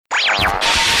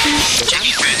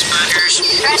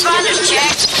Transponders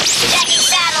checked. Checking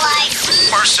satellite.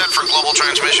 We're set for global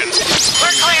transmission.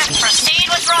 We're clear. Proceed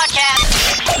with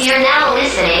broadcast. You're now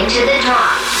listening to The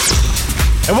Drop.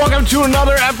 And welcome to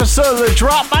another episode of The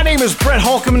Drop. My name is Brett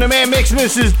Holcomb, the man mix, and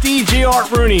this is DJ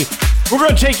Art Rooney. We're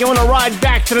going to take you on a ride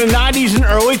back to the 90s and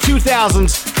early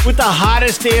 2000s with the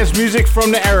hottest dance music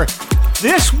from the era.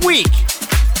 This week,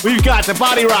 we've got the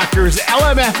Body Rockers,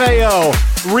 LMFAO,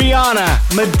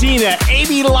 Rihanna, Medina,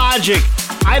 AB Logic,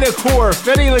 Ida Core,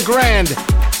 Fetty LeGrand,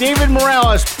 David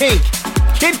Morales, Pink,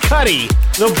 Kid Cudi,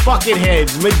 The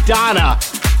Bucketheads, Madonna,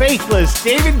 Faithless,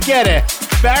 David Guetta,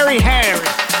 Barry Harris,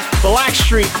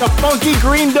 Blackstreet, The Funky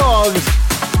Green Dogs,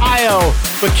 Io,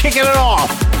 but kicking it off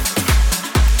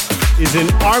is an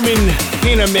Armin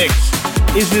Pina mix.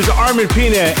 This is Armin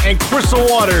Pina and Crystal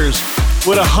Waters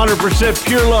with 100%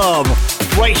 pure love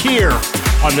right here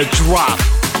on The Drop.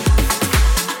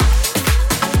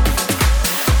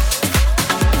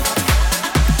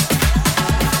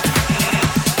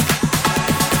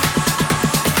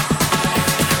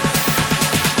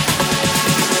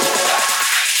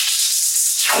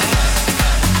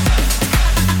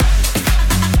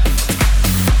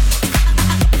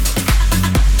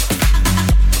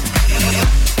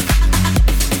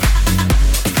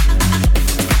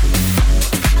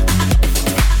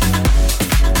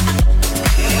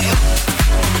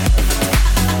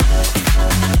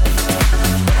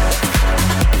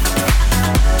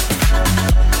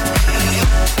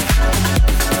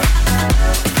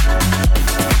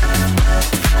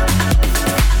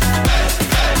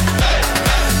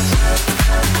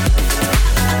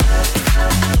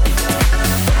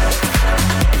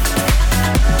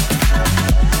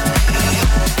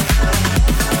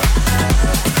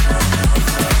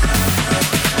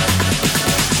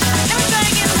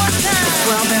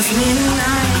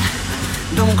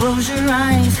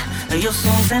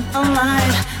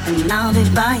 And I'll be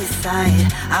by your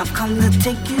side. I've come to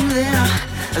take you there.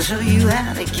 I'll show you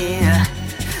how to care.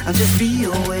 Just be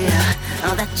aware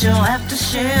that you'll have to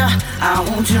share. I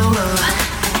want your love.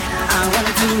 I want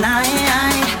it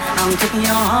tonight. I'm taking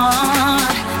your heart,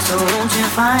 so won't you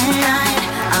fight?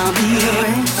 I'll be your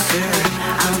answer.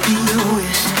 I'll be your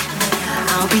wish.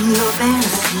 I'll be your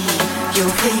fantasy, your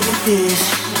favorite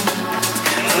dish.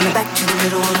 From the back to the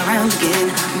middle and around again.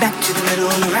 Back to the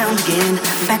middle and around again.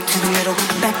 Back to the middle,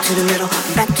 back to the middle,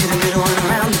 back to the middle and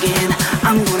around again.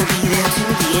 I'm gonna be there to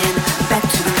the end. Back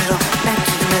to the middle, back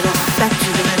to the middle, back to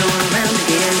the middle and around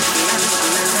again.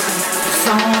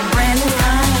 So brand new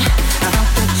night, I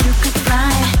thought that you could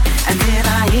fly. And did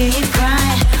I hear you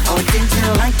cry? Or did you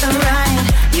like the ride?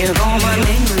 You call my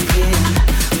name again.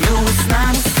 No, it's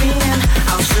not a sin.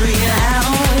 I'll show you how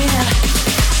to win.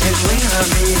 It's where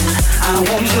I've been. I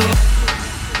want you.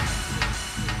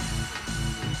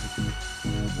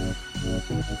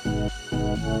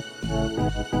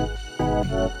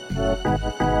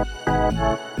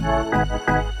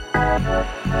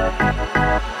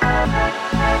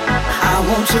 I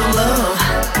want your love.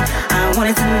 I want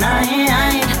it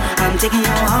tonight. I'm taking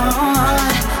your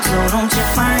heart, so don't you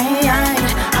fight.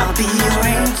 I'll be your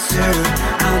answer.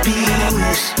 I'll be your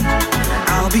wish.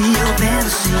 I'll be your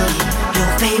fantasy, your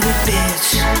favorite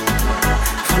bitch.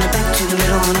 From the back to the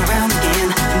middle and around again.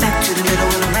 Back to the middle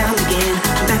and around again.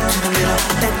 Back to the middle,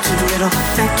 back to the middle,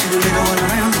 back to the middle and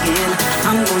around again.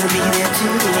 I'm gonna be there to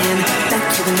the end. Back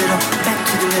to the middle, back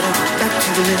to the middle, back to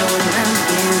the middle and around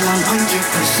again.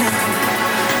 100%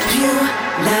 pure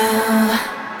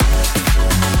love.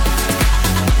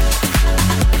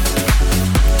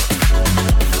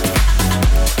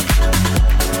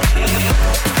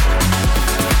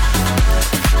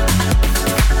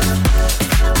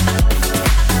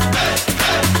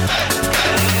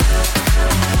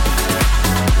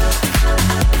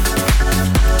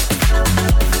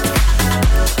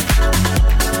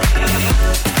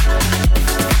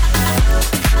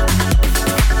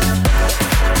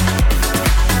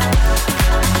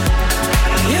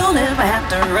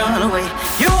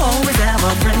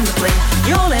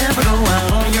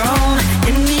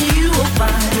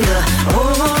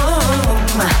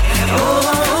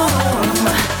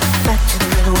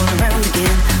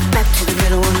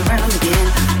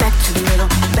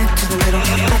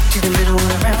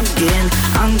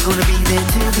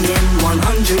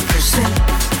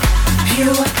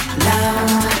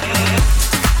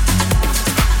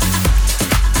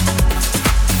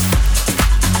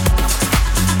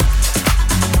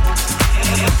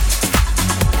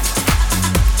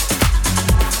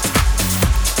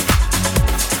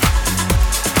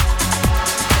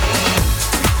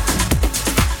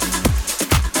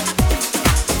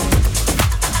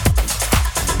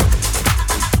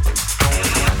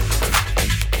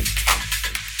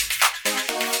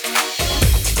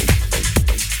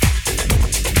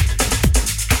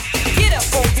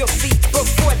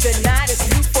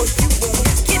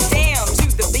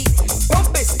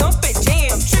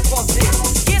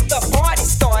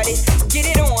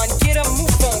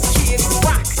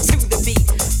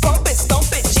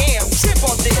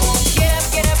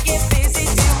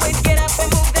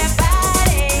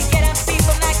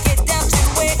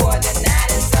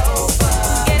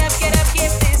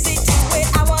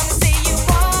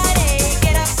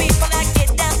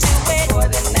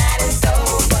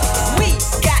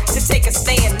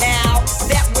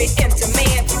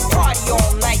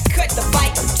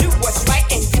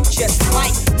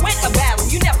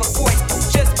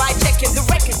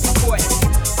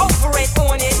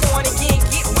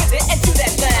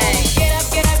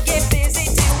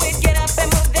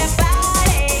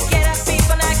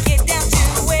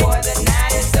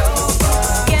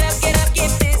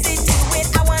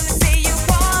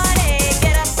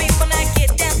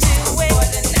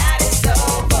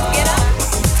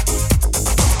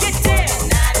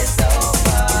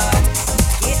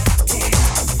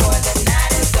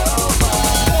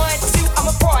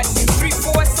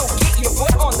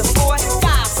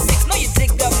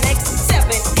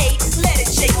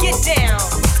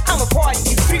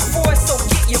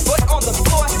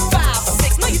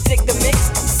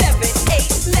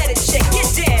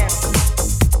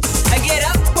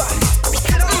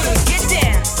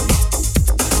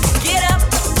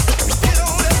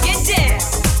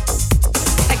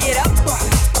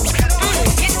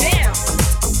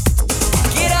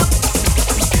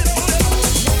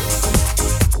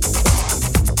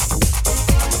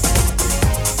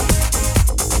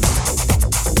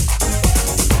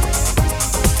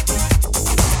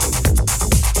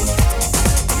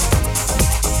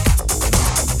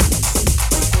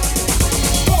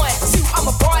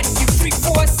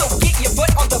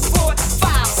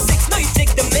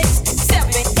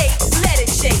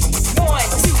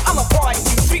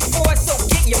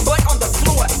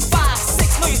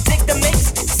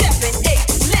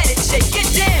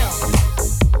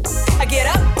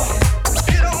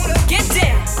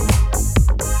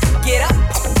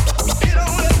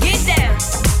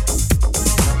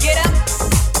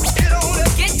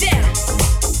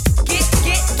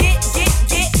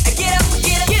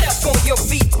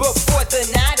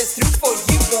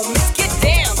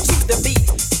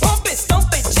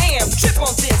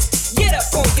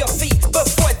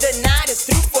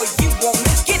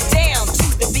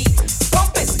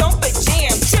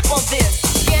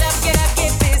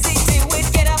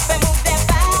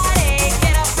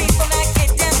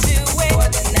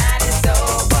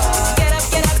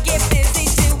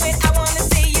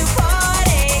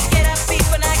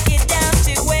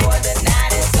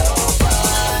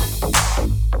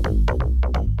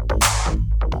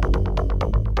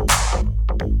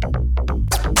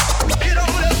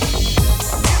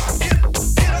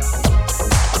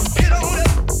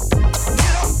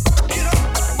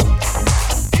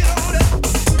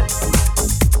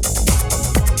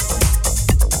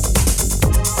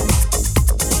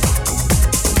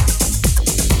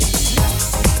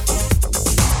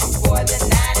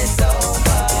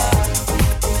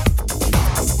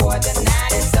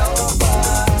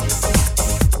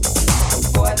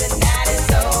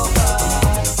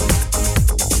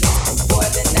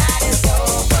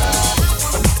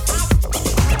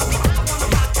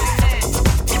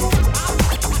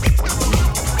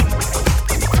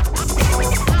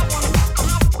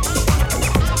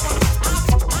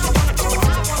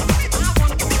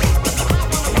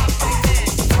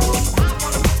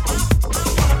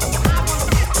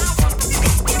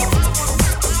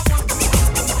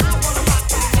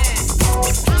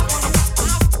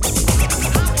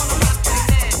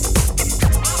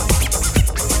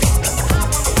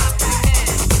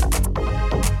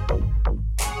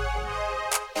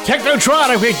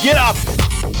 Technotronic, get up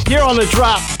here on the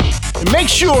drop. And make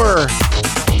sure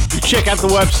you check out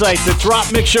the website,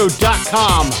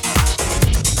 thedropmixshow.com.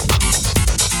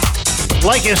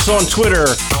 Like us on Twitter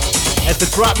at The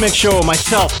Drop Mix Show.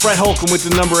 Myself, Brett Holcomb with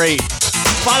the number 8.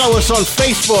 Follow us on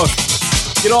Facebook.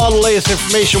 Get all the latest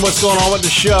information, what's going on with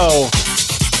the show.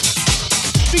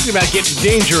 Speaking about getting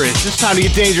dangerous, it's time to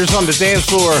get dangerous on the dance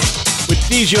floor with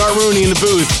DJ Rooney in the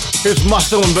booth. Here's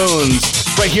Muscle and Bones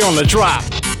right here on The Drop.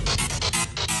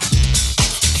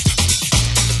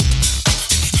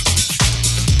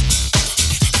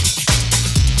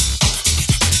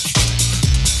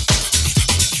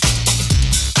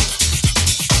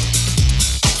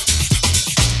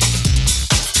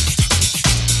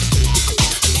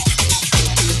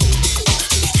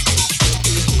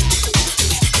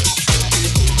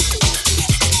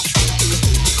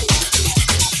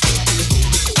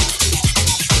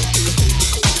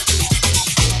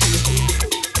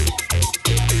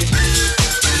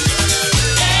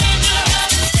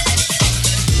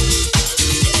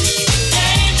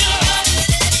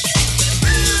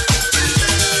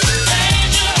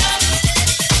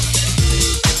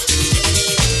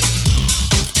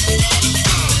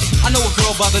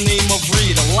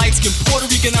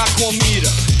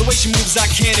 She moves, I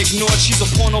can't ignore. She's a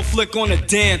porno flick on the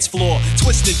dance floor.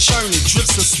 Twisted, churning,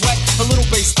 drips of sweat. A little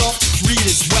bass thump, read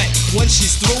is wet. When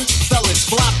she's through, fellas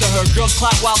flop to her. Girls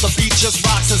clap while the beat just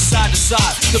rocks her side to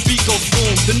side. The beat goes boom.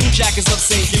 The new jack is up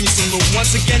saying, give me some room.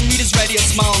 Once again, Rita's ready, a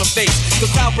smile on her face. The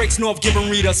crowd breaks north, giving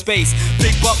Rita space.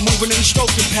 Big butt moving in the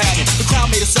stroking pattern. The crowd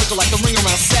made a circle like the ring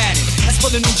around Saturn. As for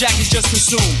the new jack, he's just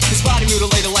consumed. His body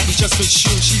mutilated like he's just been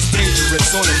shooed. She's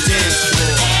dangerous on the dance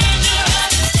floor.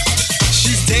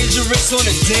 She's dangerous on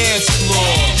the dance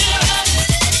floor.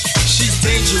 She's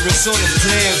dangerous on the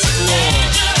dance floor.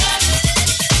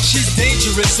 She's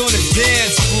dangerous on the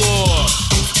dance floor.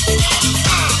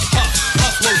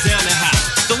 Up, low down the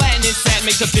house. The Latin inside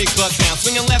makes a big butt bounce.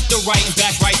 Swinging left to right and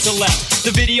back right to left.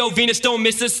 The video Venus don't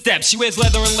miss a step. She wears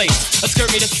leather and lace, a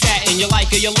skirt made of satin. You like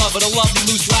her, you love her, the lovely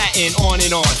loose Latin. On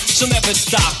and on, she'll never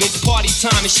stop. It's party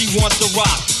time and she wants to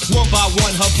rock. One by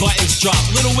one, her buttons drop.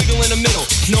 Little wiggle in the middle,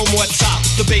 no more top.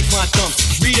 The baseline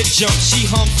thumps, Rita jumps. She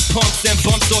humps, pumps, then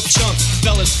bumps off chumps.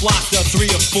 Fellas flock to 3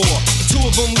 or 4. 2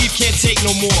 of them leave, can't take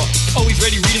no more. Always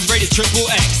ready, Rita's rated triple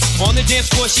X. On the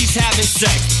dance floor, she's having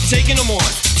sex. Taking them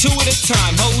on, 2 at a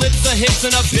time. Her lips, her hips,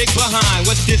 and her big behind.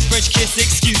 What's this French kiss?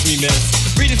 Excuse me,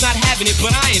 miss. Rita's not having it,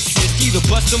 but I insist. Either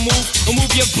bust a move or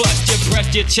move your bust, your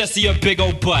breast, your chest, or your big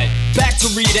old butt. Back to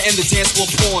Rita and the dance floor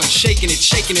porn. Shaking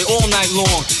it all night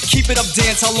long. Keep it up,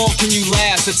 dance, how long can you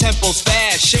last? The tempo's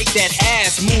fast, shake that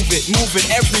ass. Move it,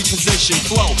 every position.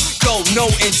 Flow, go, no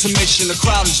intermission. The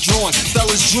crowd is drawn,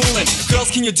 fellas drooling. Girls,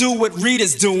 can you do what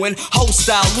Rita's doing? Ho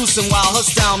style, loose and wild, her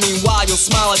style. Meanwhile, you'll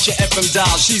smile at your FM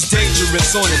dial. She's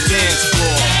dangerous on the dance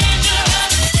floor.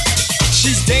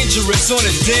 She's dangerous on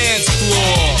the dance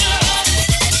floor.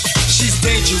 She's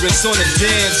dangerous on the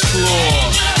dance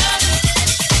floor.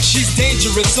 She's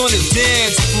dangerous on the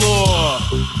dance floor.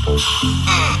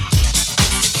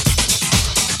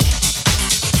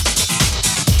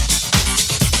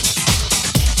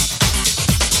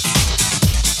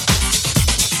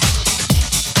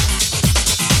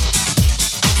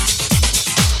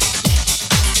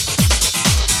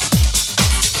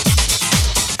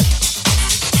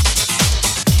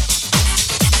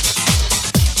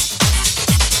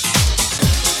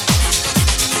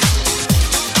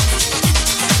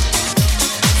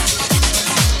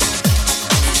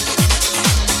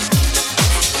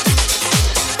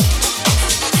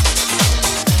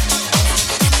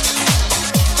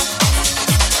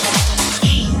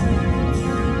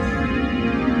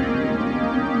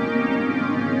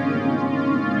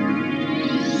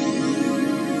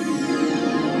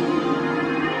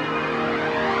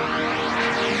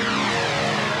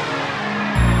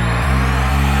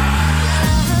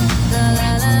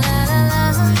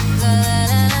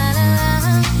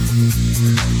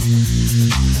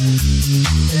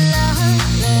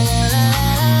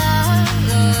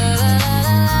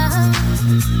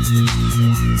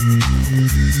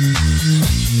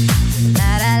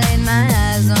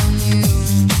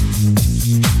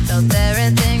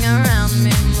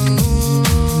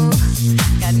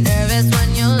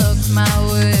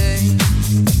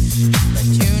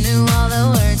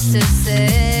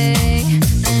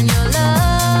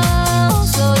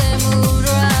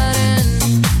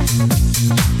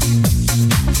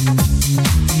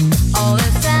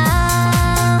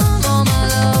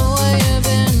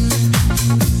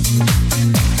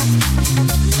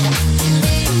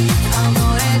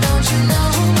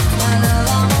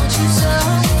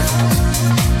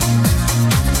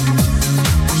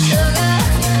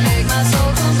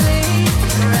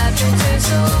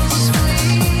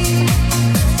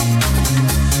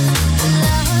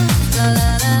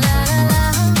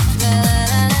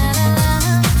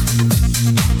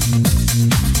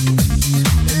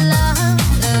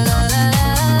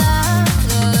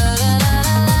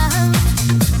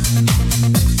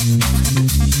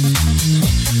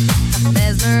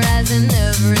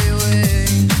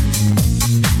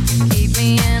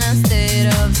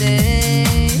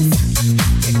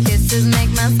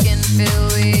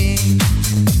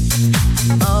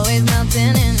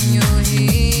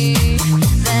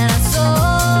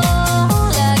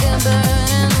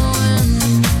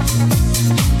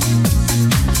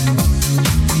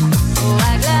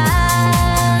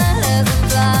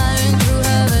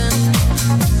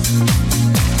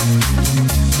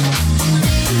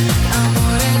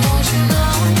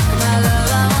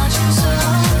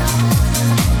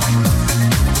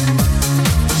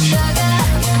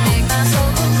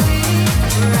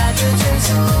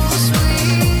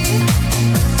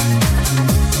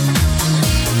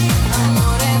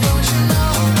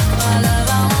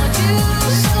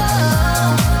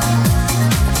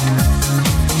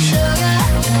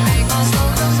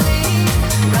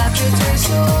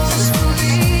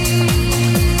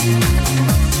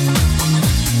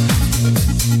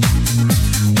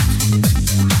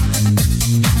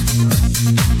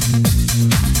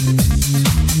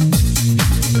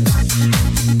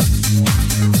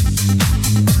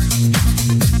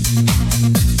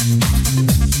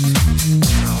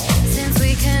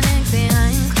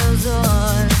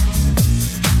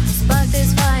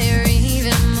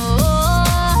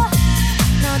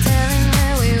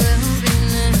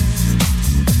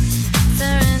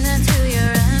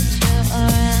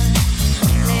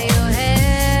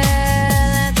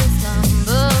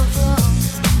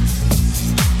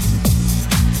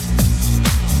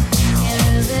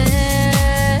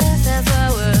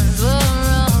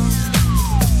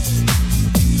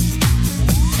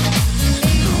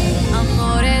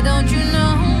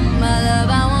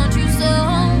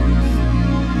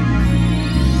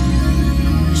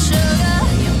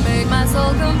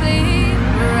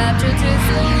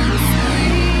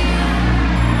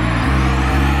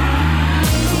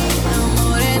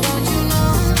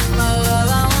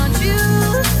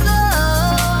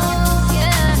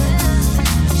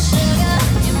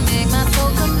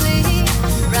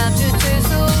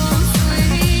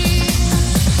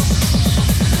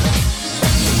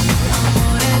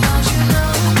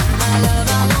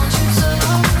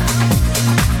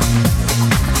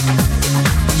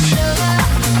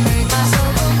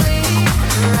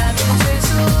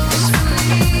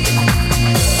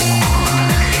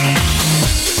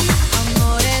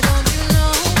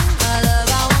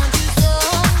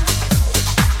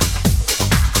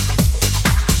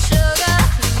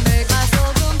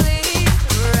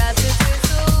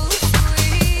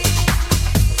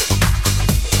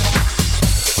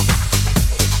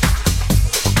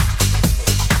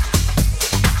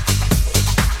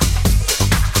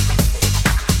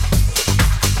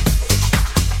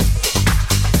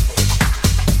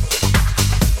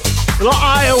 Little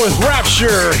Io with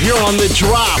Rapture here on The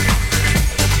Drop.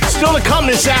 Still to come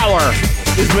this hour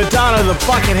is Madonna, the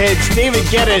Bucketheads, David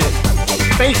Guetta,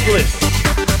 Faithless,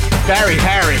 Barry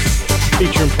Harris,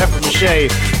 featuring Pepper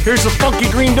Mache. Here's the Funky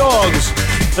Green Dogs.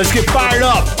 Let's get fired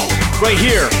up right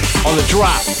here on The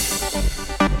Drop.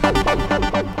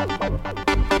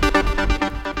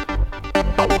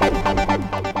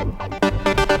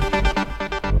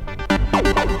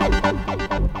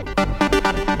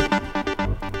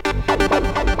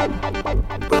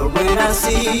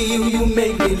 You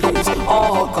make me lose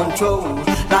all control,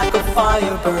 like a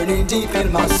fire burning deep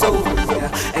in my soul, yeah.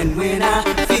 And when I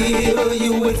feel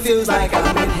you, it feels like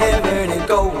I'm in heaven. It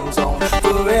goes on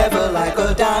forever like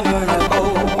a diamond in a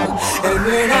bowl. And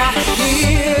when I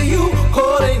hear you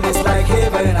calling, it's like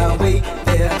heaven. I'll wait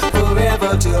there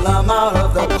forever till I'm out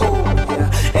of the cold,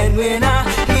 yeah. And when I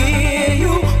hear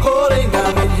you calling,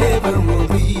 I'm in heaven. We'll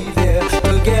be there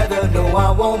together. No,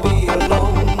 I won't be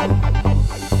alone.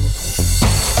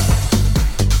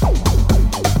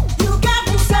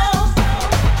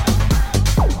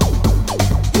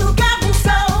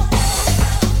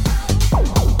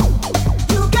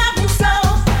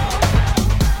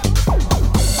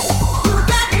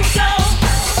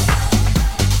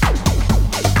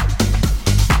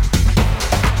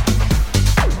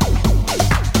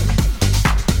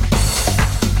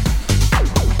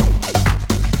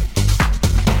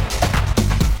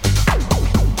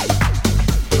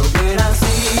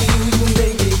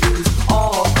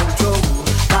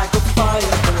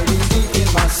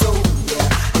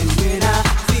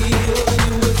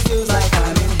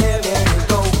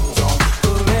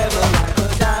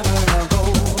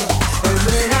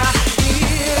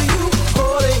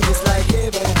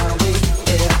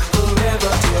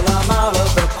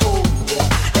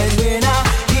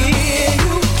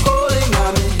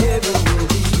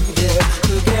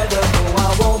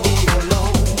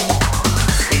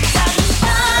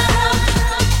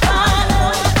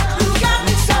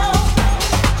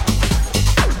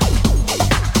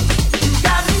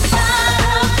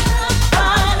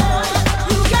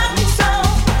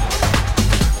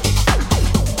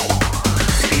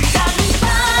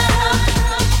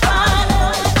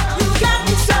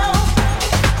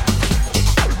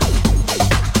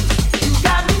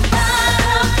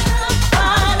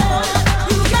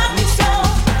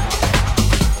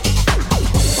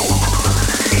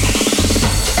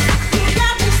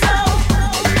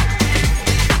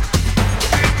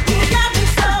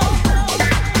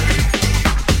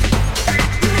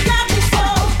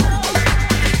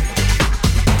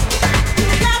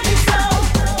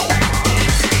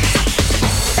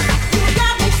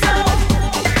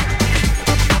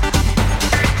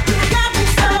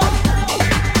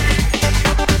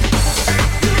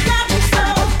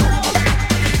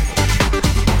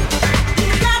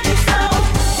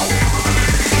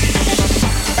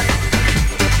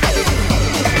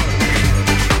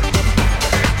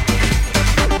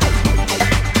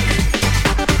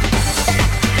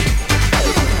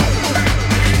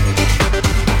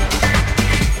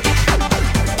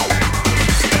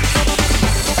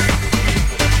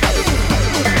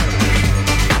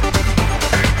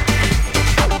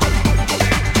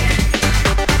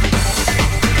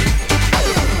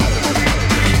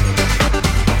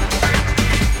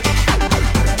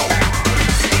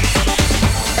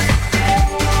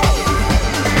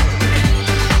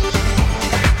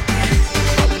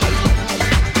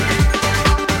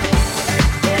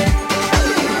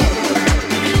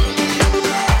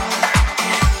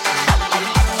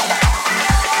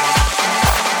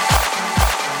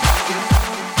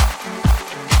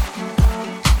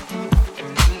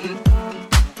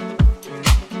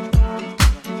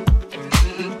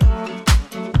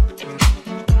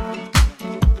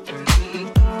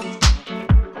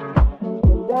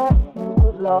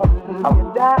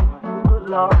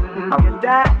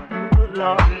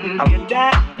 Lord, I'll get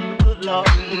that, good Lord,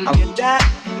 I'll get that,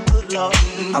 good Lord,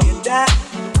 I'll get that,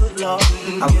 good Lord,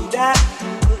 I'll get that,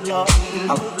 good Lord,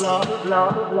 good Lord, good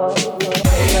Lord, good Lord, good Lord.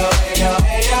 Hey yo, hey yo,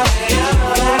 hey yo,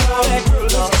 hey yo, that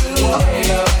good Lord. Hey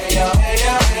yo, hey yo,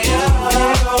 hey yo,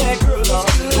 hey yo, that good Lord.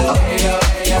 Hey yo,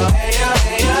 hey yo, hey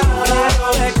yo, hey yo,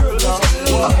 that good Lord.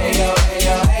 Hey yo, hey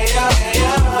yo, hey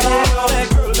yo, hey yo, that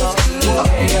good Lord.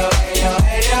 Hey yo, hey yo,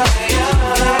 hey yo,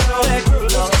 hey yo, that good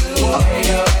Lord. Hey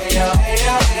yo, hey yo,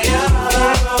 hey yo,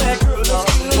 hey yo, that good Lord.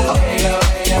 Hey yo,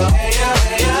 hey yo, hey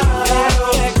yo, hey yo,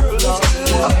 that good Lord.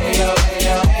 Hey yo, hey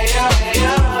yo, hey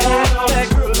yo, hey yo, that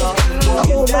good Lord. I'll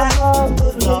get that,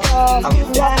 good Lord. I'll get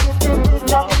that, good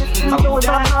Lord. I'll get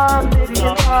that, good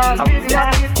Lord. I'll get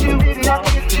that, baby, I'll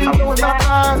get you, blowing my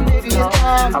mind, baby, in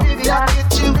time. Baby, I'll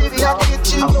get you, baby, I'll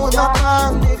get you, blowing my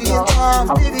mind, baby, in time.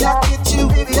 Baby, I'll get you,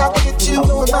 baby, I'll get you,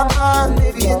 blowing my mind,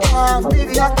 baby, in time.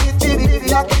 Baby, I'll get you,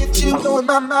 baby, I'll get you, blowing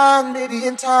my mind, baby,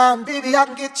 in time. Baby, I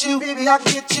can get you, baby, I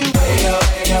can get you. Hey yo,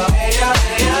 hey yo, hey yo,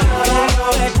 hey yo,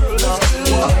 that good Lord.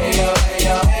 Hey yo, hey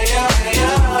yo, hey yo,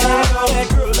 hey yo, that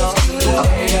good Lord.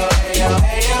 Hey yo, hey yo,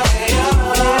 hey yo,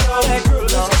 hey yo, that good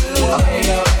Lord. Hey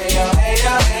yo, hey yo, hey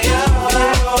yo,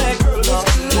 hey yo, that good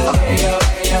Lord. Hey yo,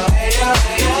 hey yo, hey yo,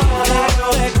 hey yo,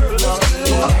 that good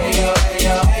Lord. Hey yo, hey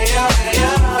yo, hey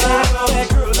yo, hey yo, that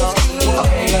good Lord.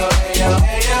 Hey yo, hey yo,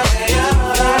 hey yo,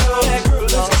 hey yo, that good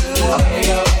Lord. Hey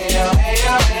yo, hey yo, hey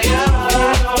yo, hey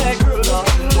yo, that good Lord.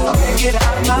 Get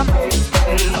out of my face,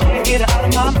 get out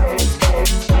of my face,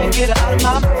 get out of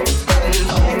my face,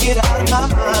 get out of my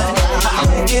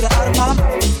mind, get out of my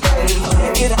face,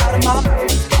 get out of my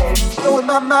face. Blowing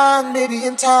my mind, maybe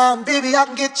in time, baby, I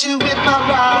can get you with my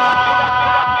ride.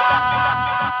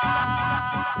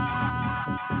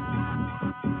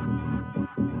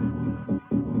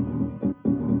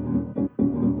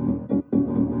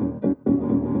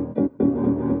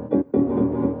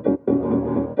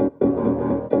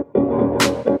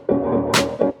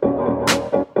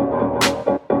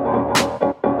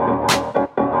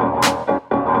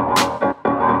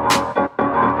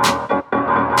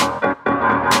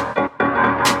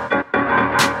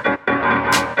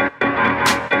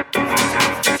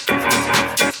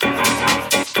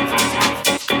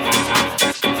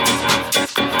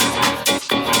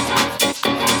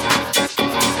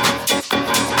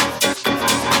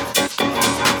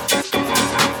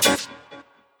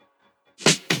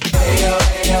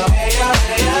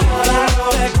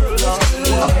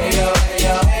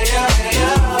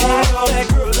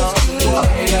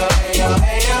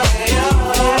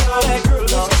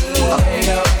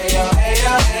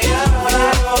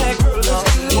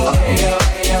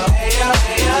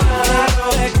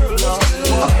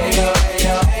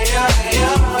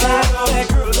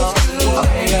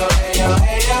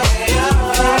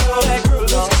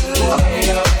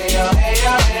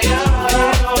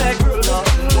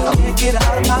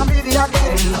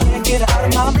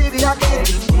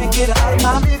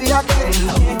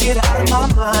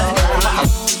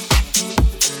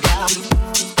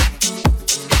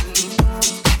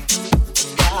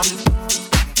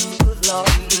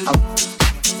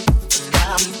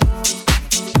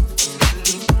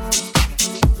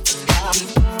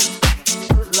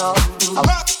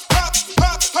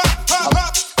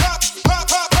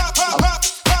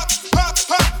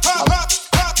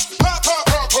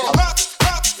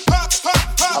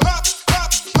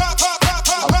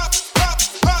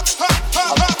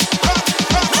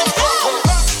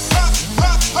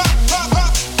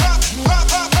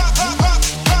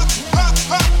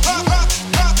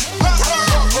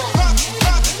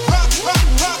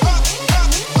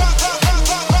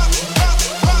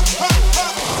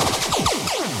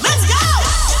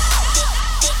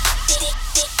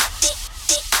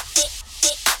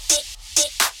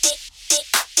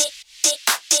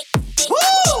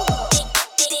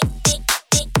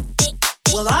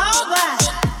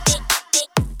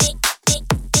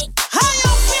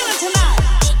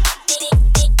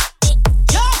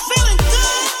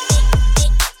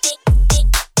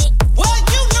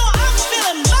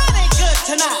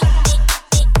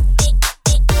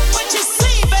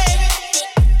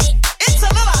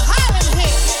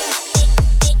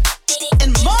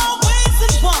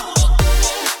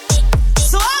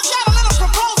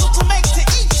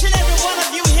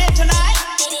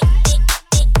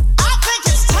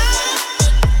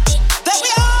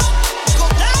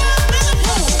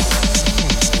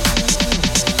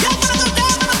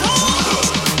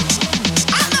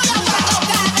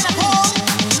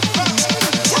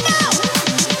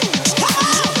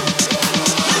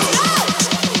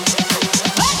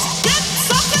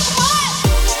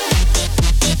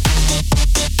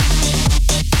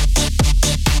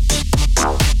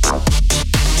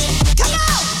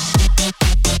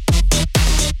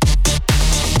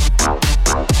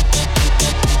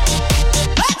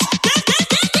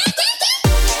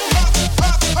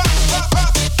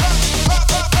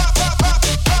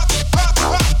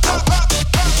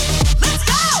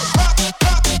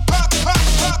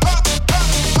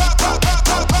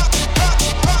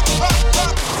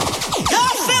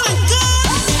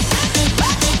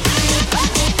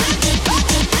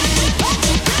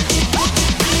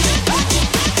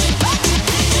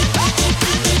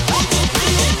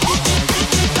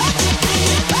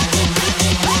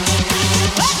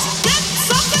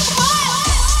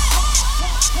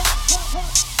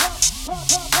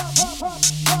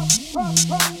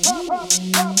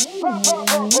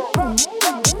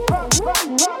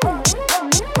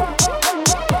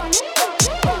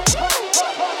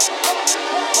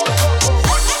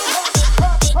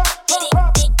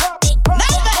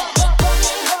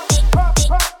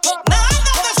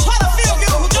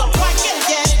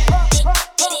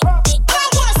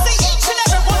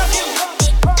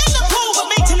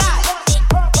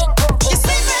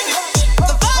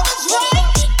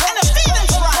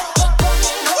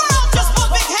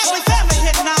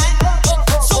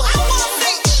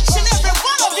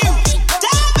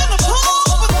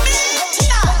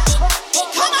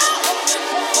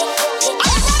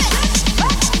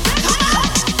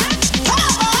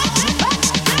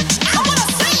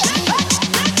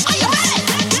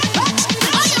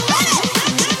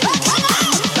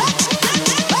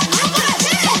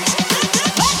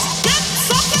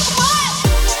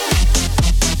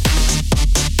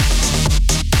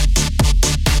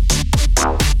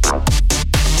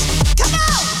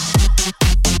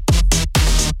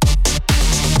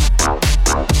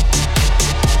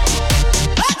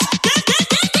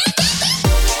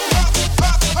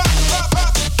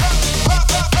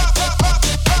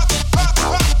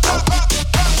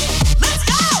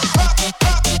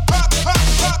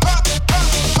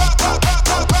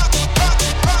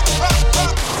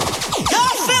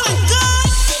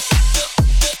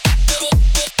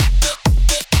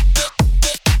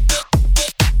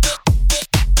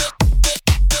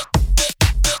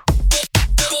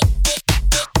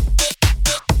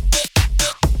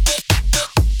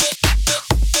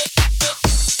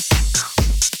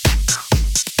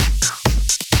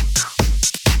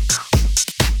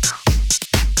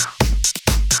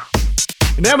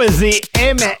 That was the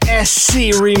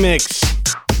MSC remix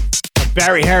of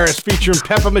Barry Harris featuring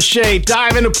Peppa Mache,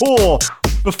 Dive in the Pool.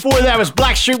 Before that was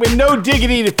Blackstreet with No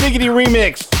Diggity, the Figgity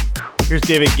remix. Here's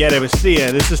David Guetta with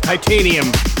Sia. This is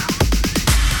Titanium.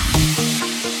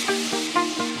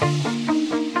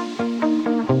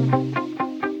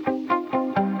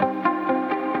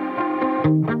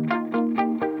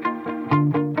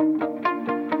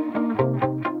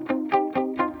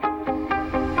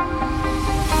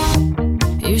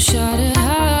 You shot it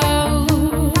out,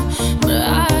 but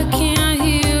I can't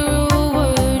hear a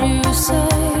word you say.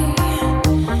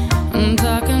 I'm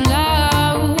talking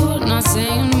loud, not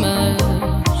saying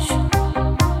much.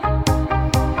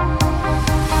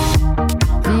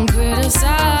 I'm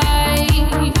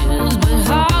criticized, but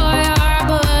how your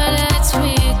bullets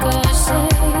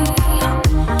ricochet.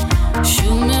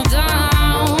 Shoot me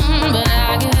down, but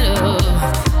I get up.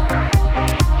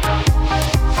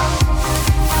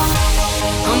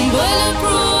 I'm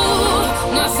bulletproof,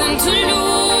 nothing to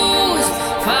lose.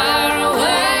 Far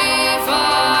away,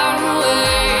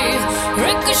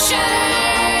 ricochet.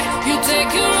 You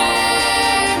take your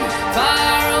aim.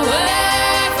 Far away.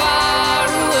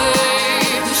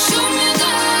 You shoot me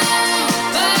down,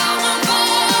 but I won't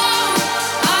fall.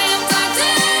 I am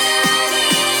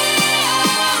titanium.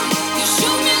 You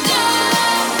shoot me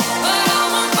down, but I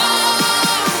won't fall.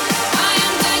 I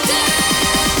am titanium.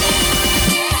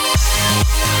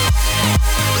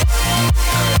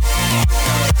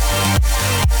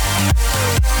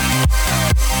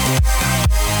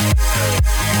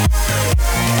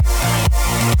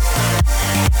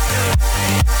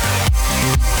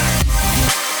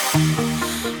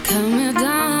 Cut me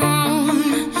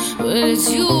down, but it's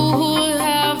you who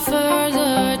have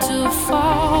further to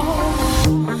fall.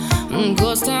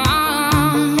 Ghost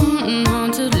town,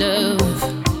 haunted love.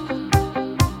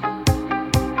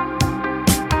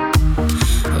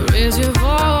 Raise your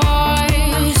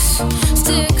voice,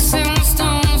 sticks and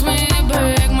stones may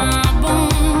break my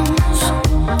bones.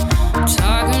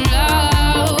 Talking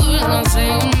loud, not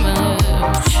saying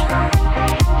much.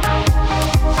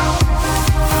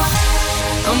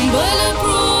 I'm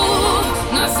bulletproof,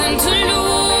 nothing to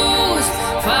lose.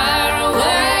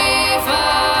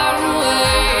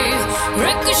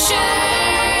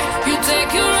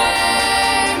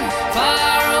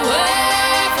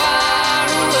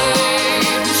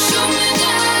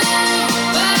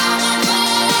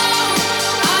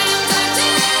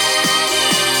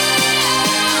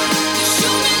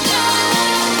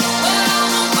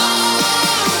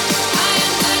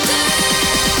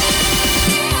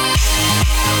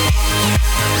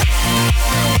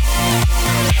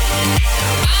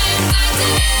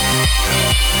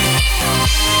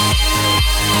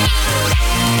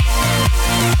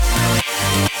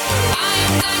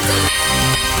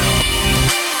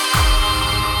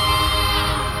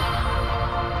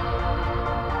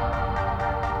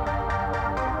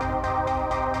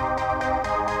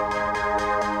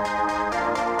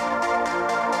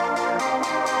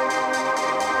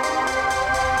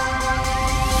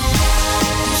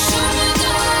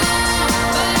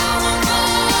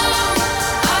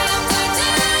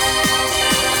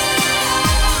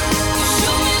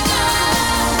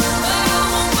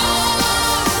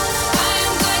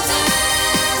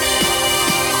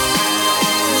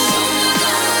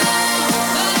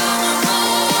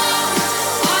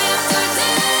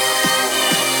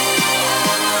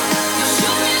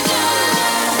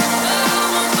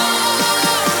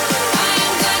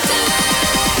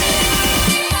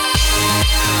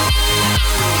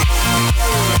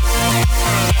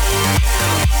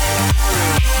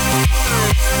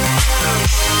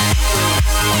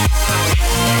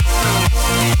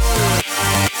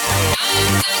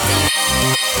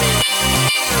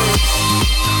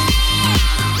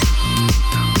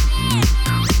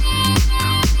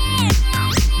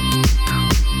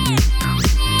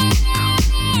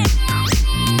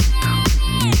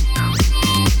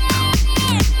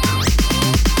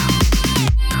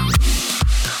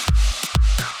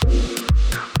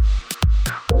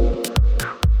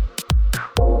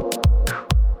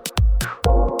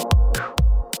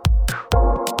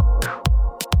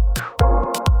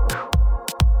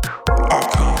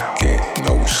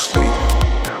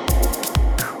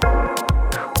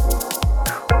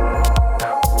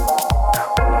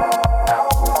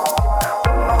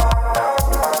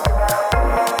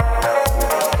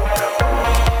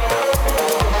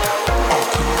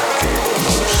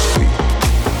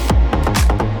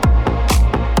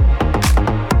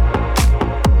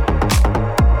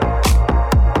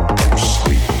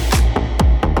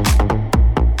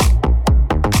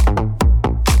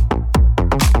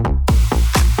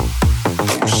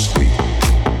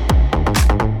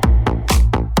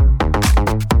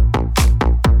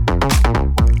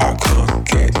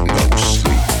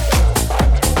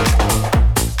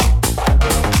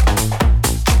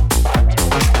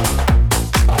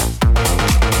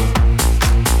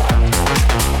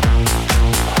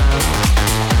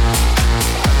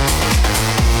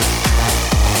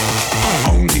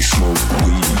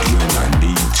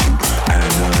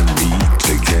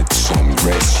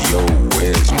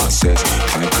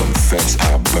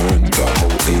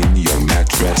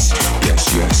 undress.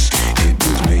 Yes, yes, it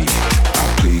was me.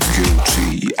 I plead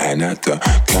guilty, and at the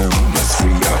count of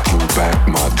three, I pull back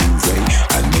my duvet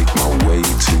and make my way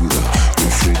to the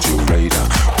refrigerator.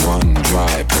 One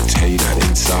dry potato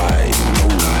inside, no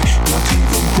lie, not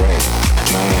even bread.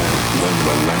 Jam when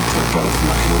the light above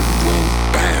my head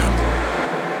went bam.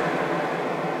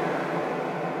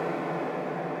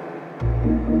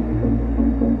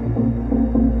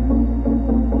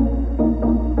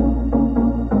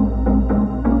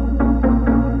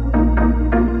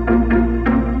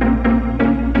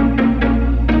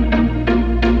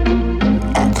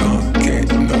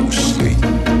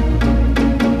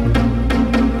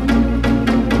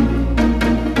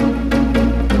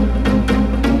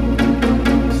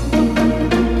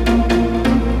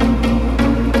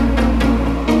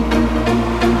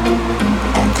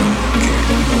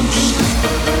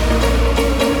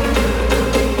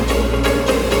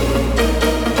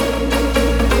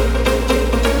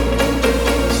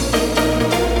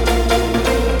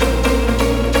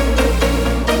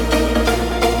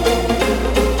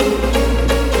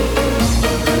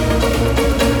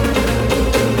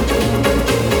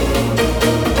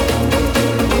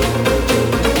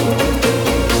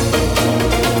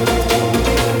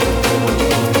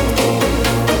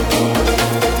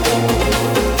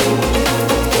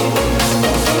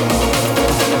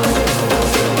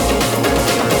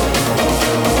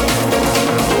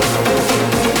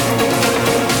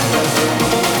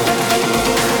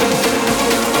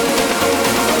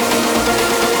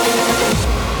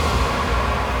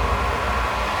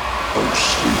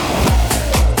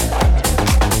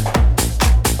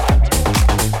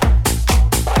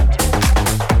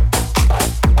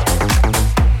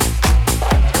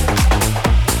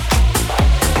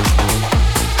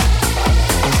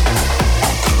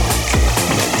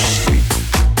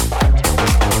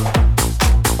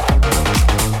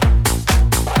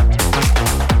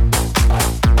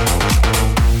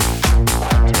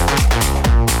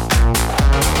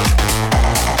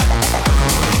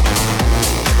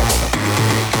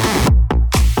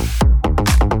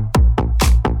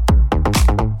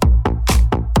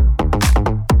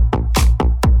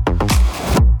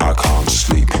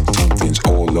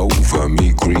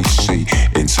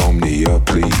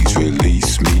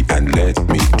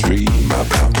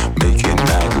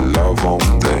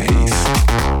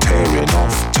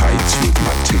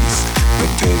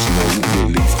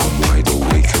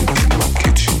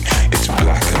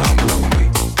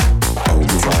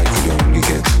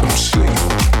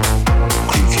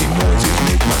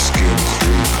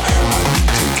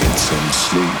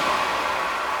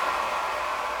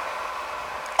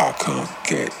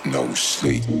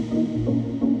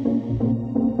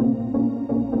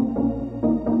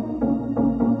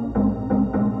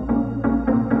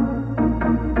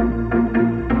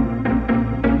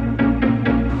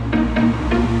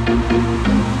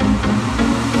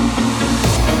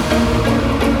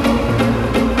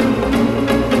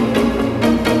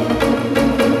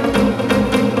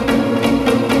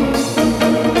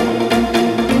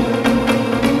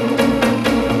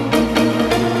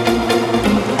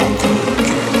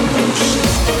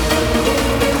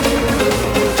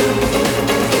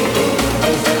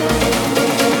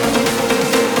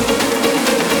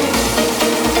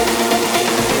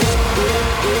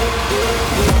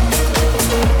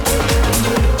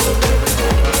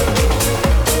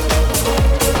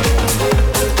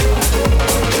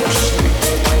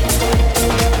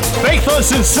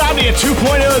 Insomnia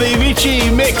 2.0, the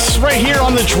Avicii mix right here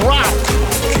on the drop.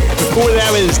 Before that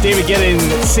was David Guetta and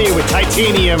Sia with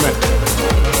Titanium.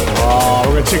 Oh,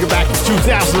 we're going to take it back to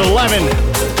 2011.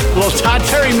 A little Todd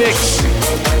Terry mix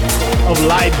of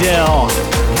Lydell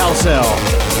Halsell.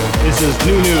 This is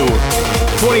New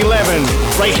 2011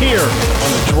 right here on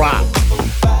the drop.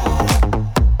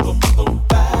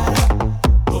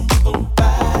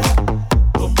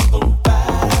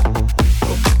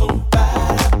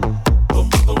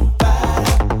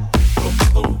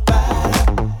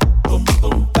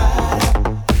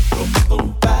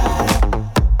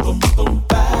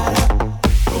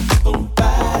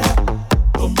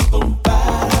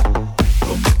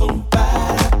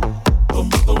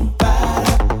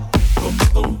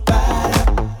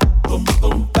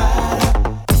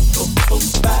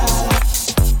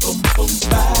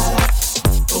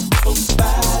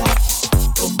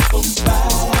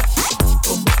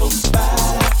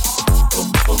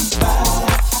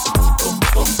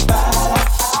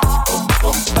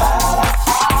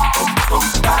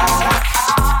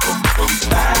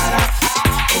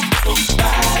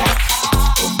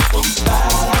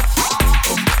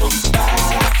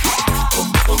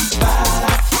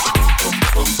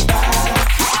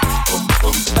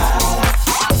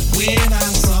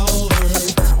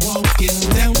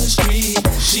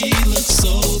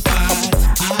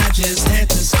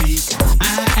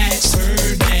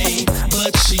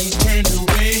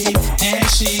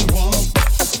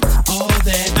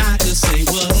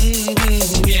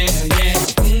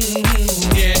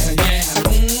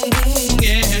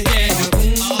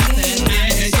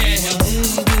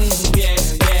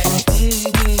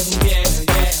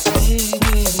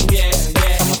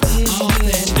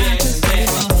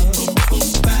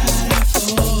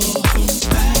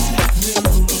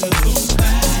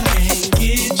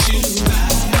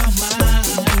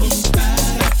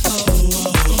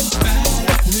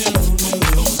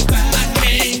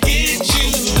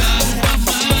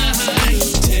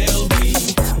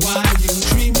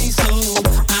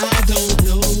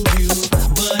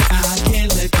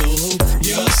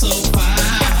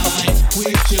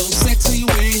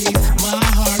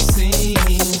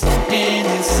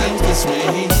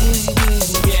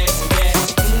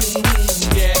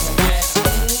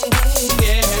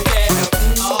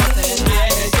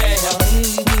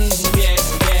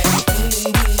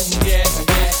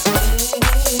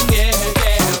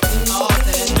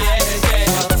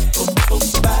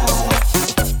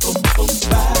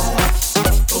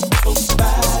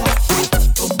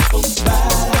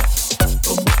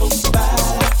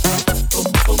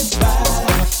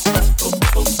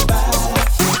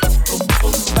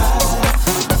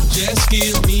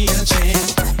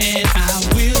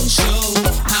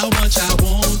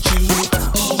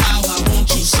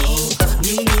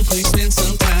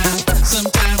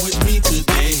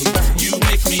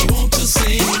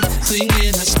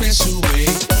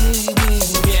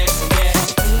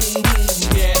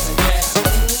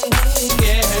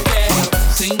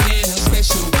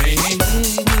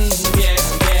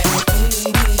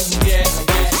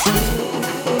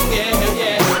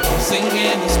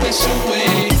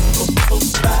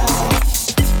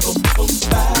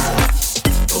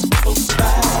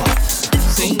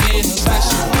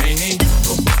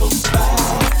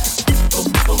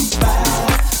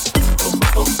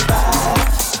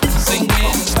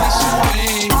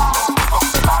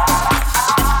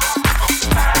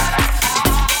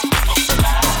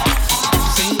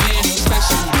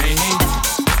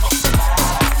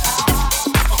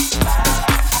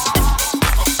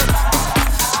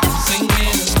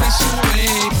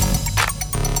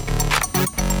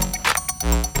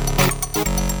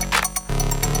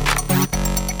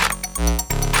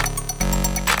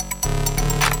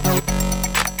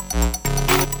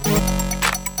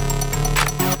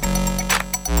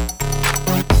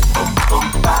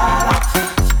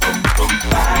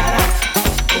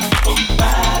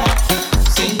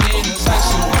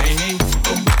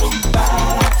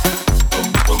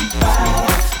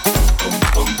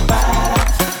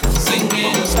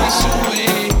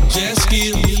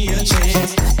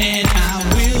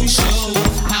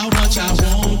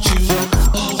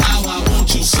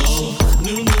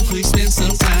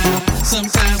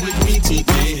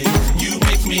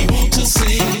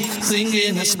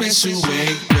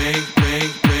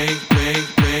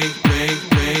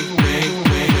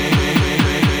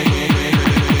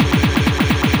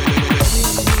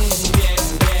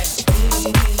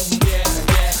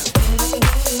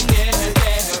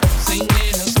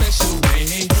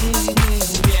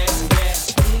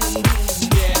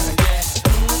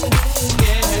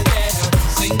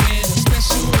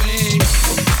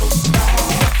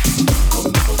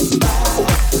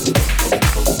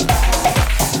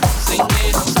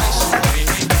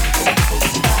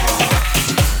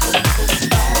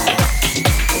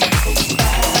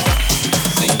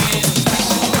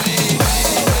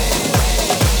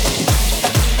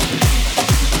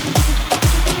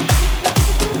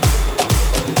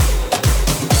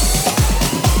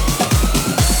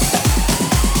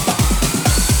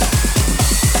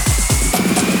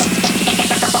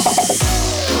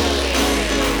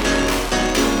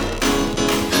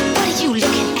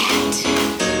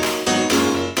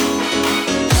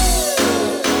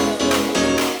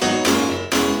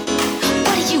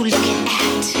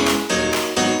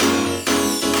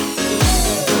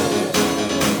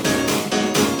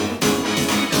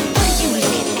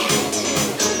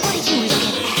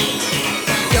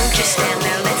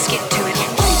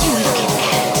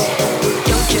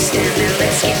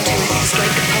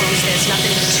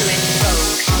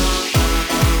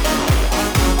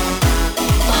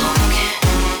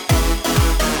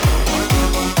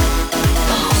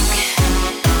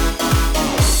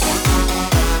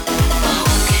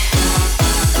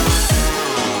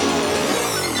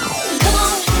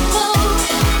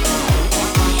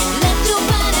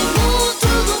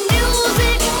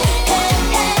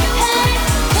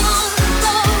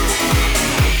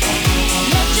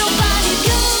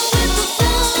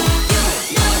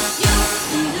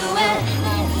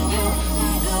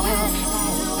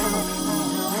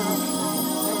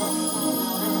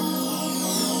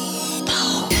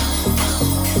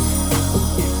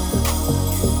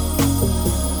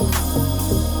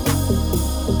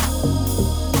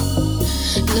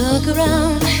 Look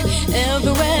around,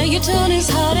 everywhere you turn is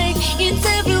heartache. It's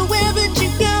everywhere that you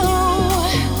go.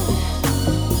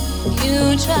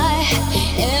 You try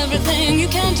everything you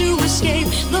can to escape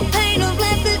the pain of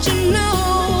life that you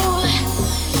know.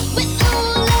 When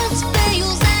all else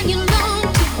fails and you long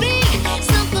to be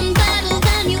something better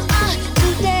than you are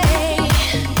today,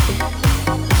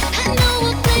 I know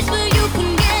a place where you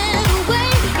can get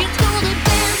away. It's called a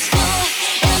dance floor,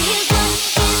 and here's what it's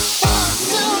for.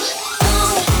 So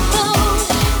go,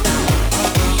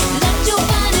 let your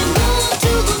body move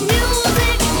to the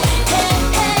music. Hey,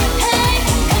 hey, hey.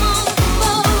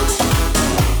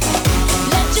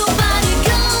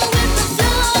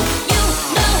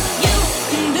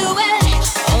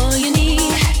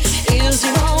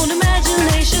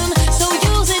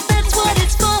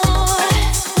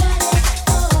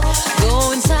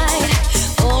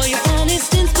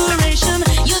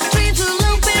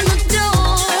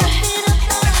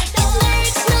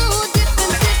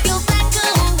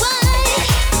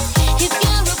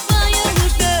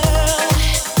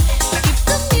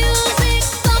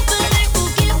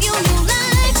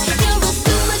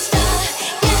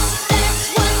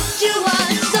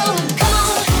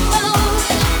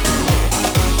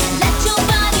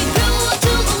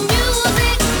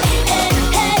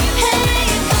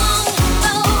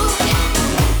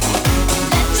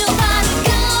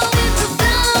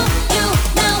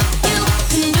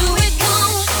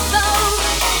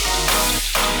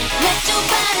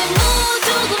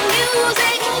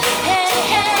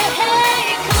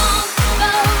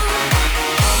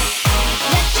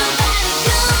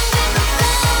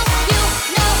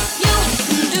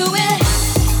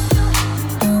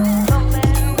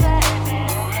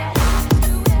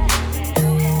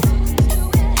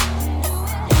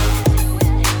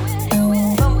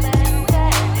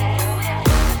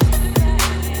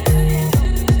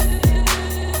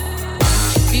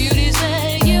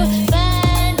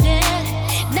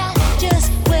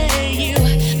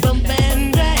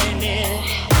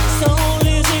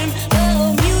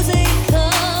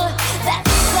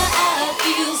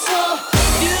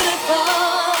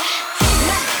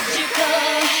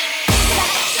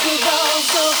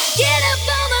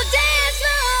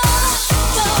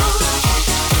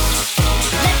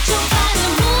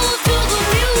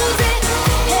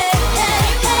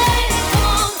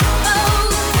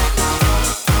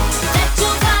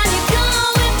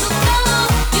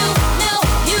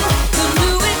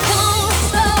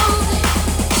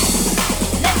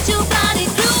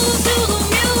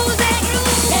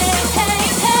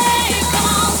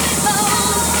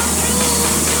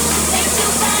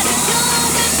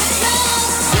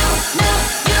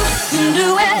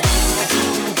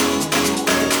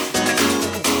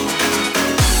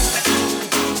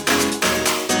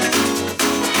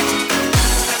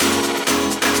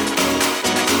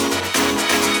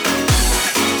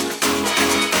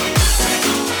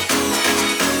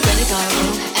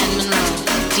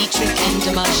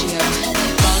 DiMaggio,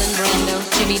 Marlon Brando,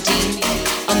 Jimmy Dean,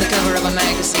 on the cover of a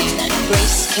magazine.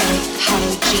 Grace Kelly,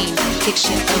 Hollow Jean,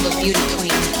 picture of a beauty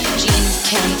queen. Jean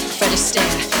Kelly, Fred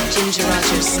Astaire, Ginger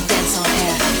Rogers, dance on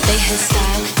air. They had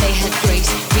style, they had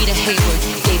grace. Rita Hayworth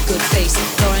gave good face.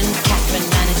 Lauren Catherine,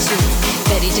 Manitou,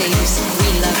 Betty Davis, we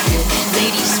love you.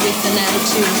 Ladies with an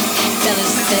attitude,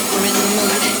 fellas that were in the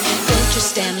mood. Don't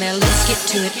just stand there, let's get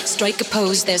to it. Strike a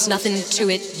pose, there's nothing to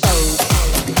it. Vogue.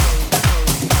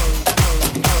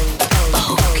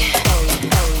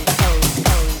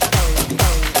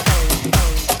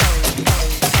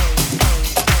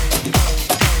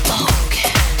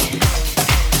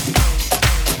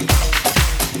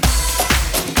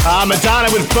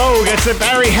 Madonna with Vogue. That's a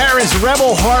Barry Harris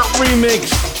Rebel Heart remix.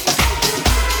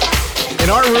 And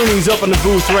Art Rooney's up in the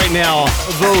booth right now,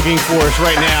 voguing for us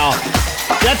right now.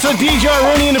 That's a DJ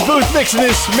Rooney in the booth mixing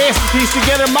this masterpiece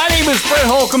together. My name is Brett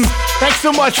Holcomb. Thanks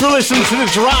so much for listening to The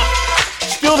Drop.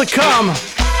 Still to come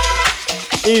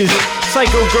is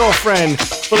Psycho Girlfriend.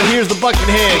 But here's the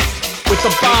Buckethead with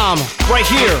The Bomb right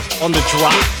here on The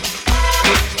Drop.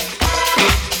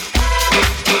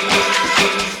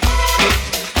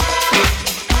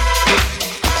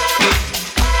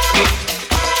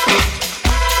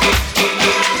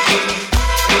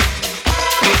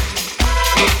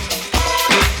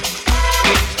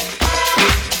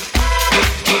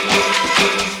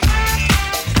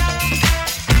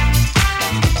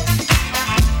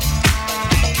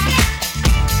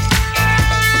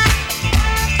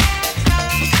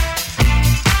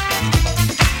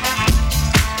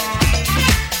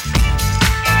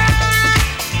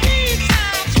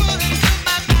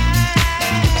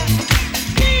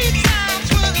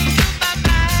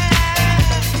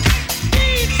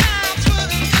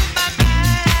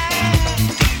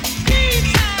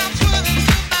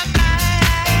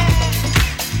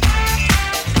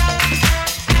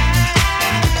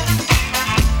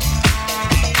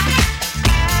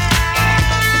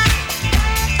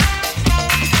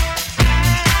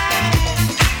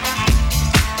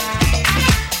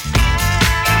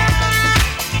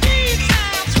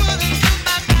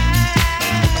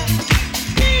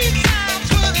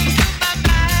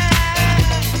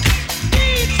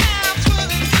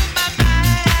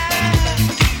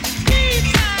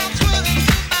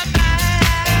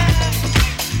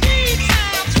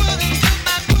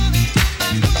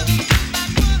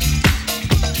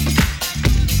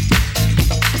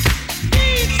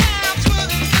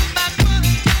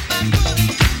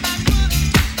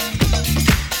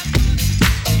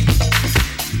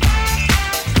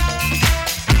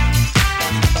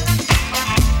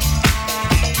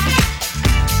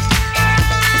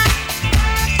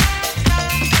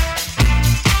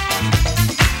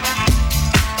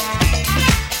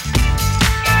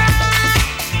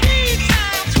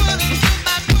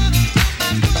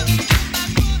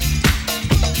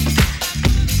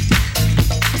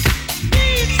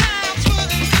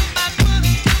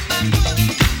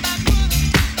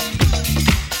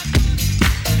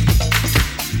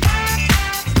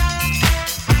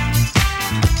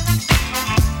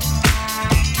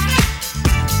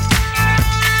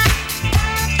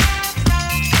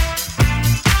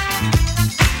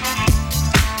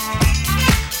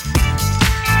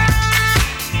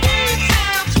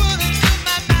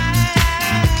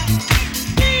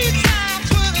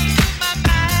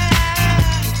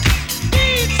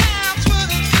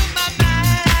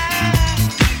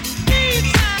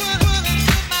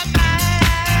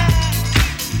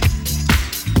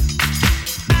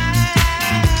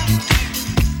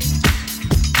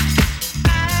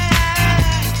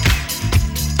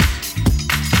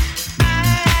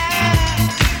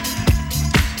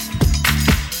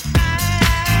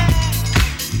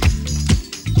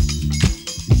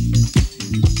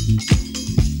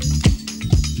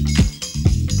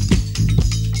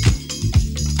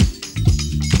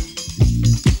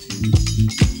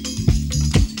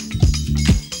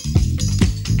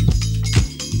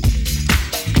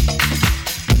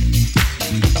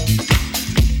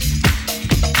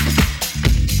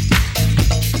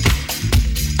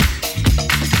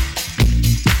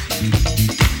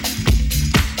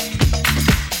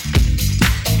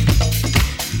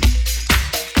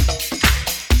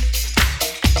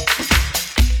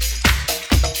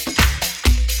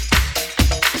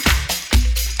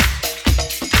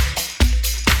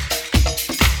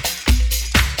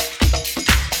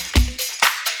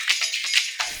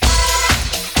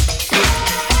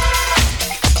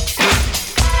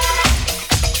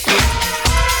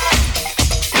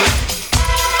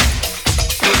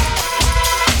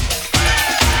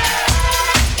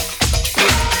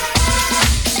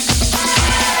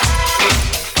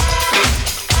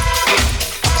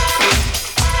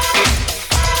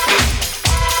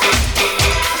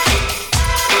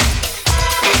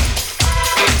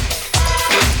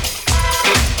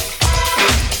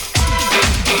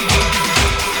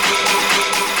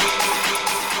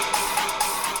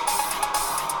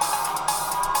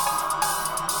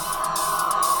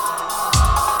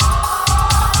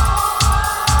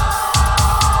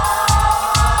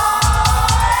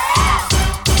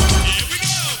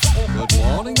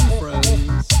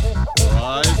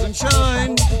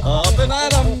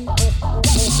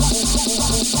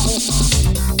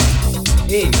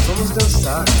 vamos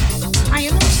dançar. Ah,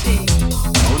 eu não sei.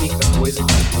 A única coisa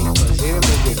que tem que fazer é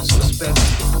mover os seus pés.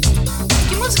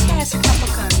 Que música é essa que tá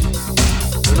tocando?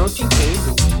 Eu não te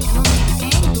entendo. Eu não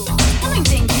entendo? Eu não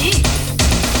entendi.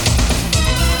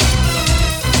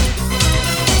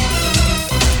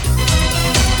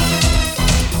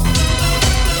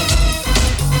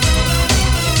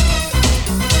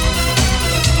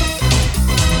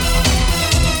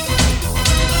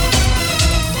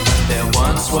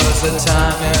 Was a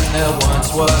time and there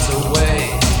once was a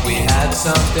way. We had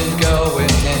something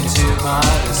going into my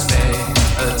dismay.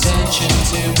 Attention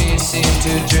to me seemed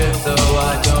to drift, though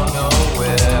I don't know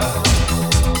where.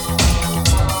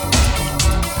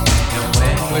 And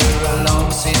when we're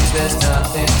alone, seems there's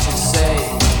nothing to say.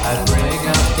 I bring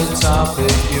up the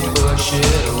topic, you push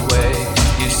it away.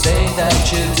 You say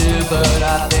that you do, but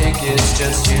I think it's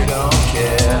just you don't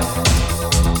care.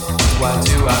 Why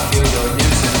do I feel you're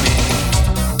using me?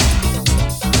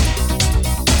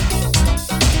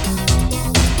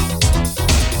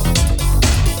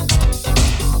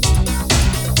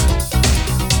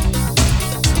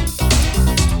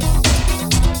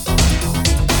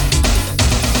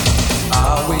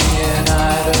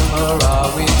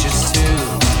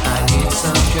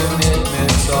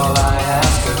 All I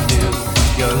ask of you,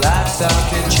 your lifestyle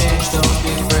can change. Don't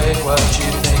be afraid what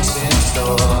you think's in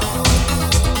store.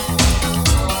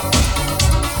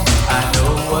 I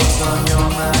know what's on your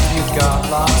mind. You've got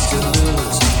lots to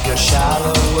lose. Your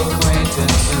shallow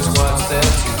acquaintance is what's there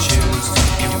to choose.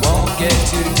 You won't get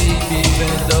too deep,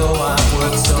 even though I'm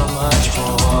worth so much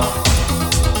more.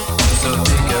 So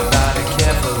think about it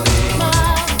carefully.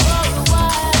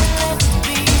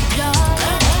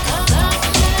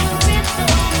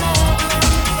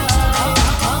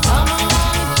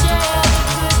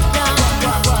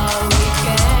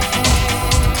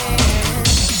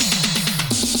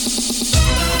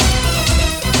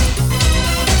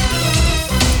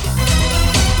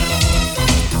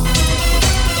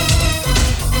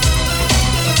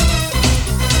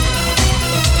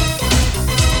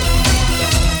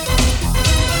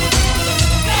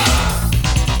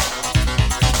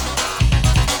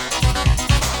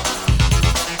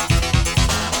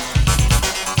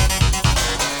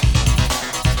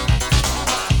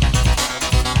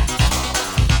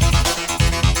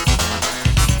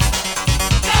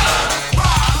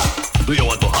 Do you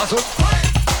want to hustle?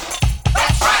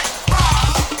 That's right.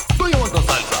 Do you want to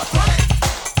salsa?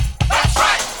 That's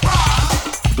right.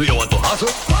 Do you want to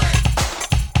hustle?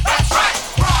 That's right.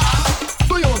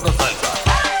 Do you want to salsa?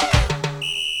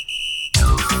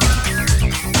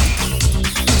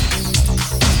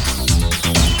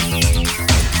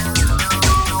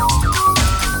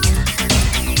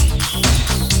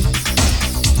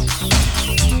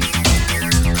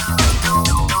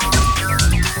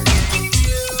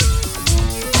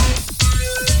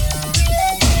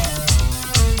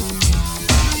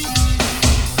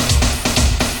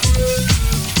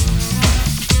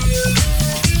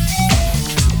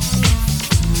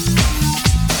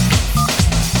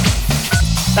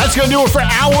 That's going to do it for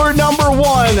hour number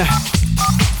one.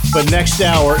 But next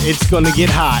hour, it's going to get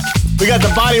hot. We got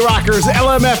the Body Rockers,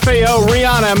 LMFAO,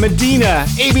 Rihanna, Medina,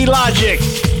 AB Logic,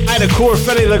 Ida Core,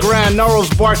 Fetty Legrand, Gnarls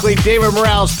Barkley, David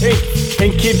Morales, Pink,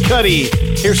 and Kid Cudi.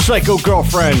 Here's Psycho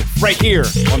Girlfriend right here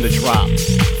on The Drop.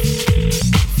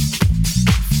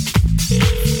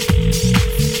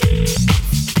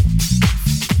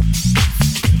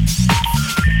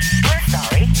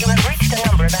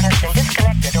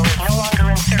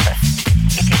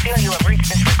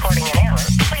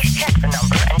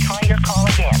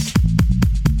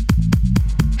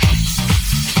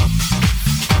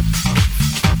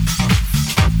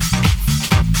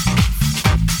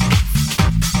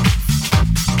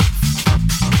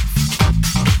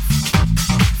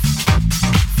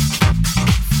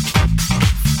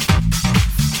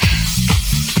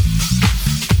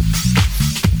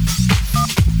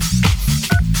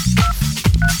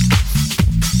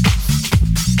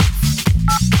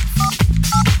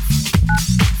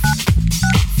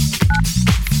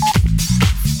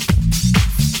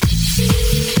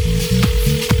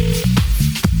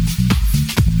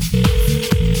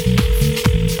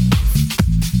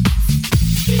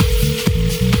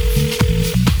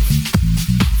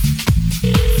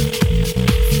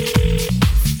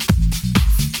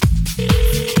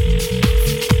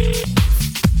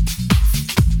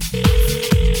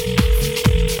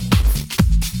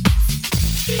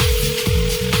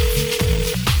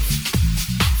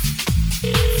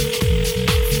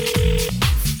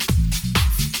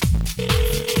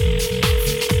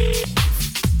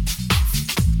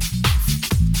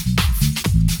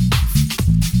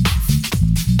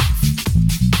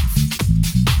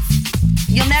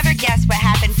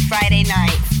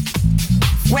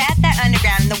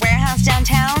 Underground in the warehouse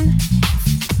downtown.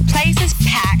 Place is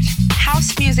packed,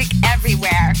 house music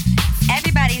everywhere.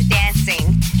 Everybody's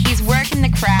dancing. He's working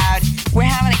the crowd. We're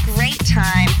having a great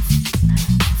time.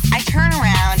 I turn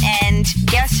around and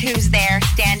guess who's there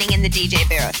standing in the DJ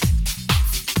booth?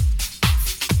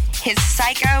 His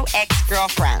psycho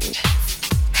ex-girlfriend.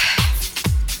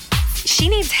 She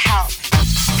needs help.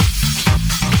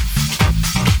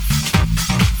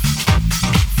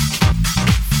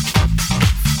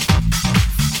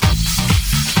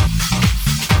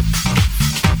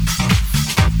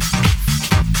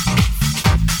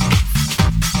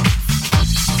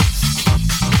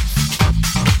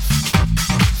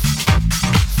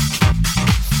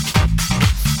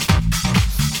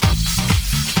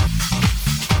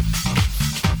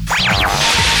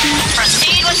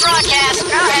 Broadcast.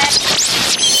 Go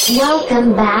ahead.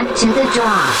 Welcome back to The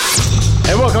Drop.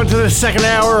 And welcome to the second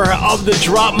hour of The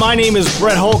Drop. My name is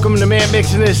Brett Holcomb, the man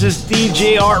mixing this is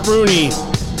DJ Art Rooney.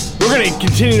 We're going to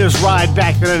continue this ride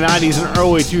back to the 90s and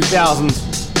early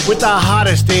 2000s with the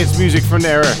hottest dance music from the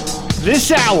era.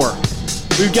 This hour,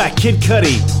 we've got Kid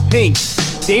Cudi, Pink,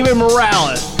 David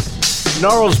Morales,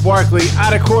 Gnarls Barkley,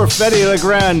 Adacor, Fetty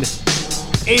Legrand,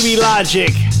 AB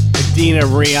Logic, Adina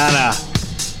Rihanna,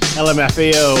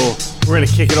 LMFAO. We're going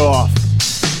to kick it off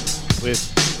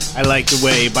with I Like the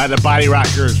Way by the Body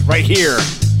Rockers right here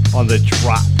on The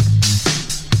Drop.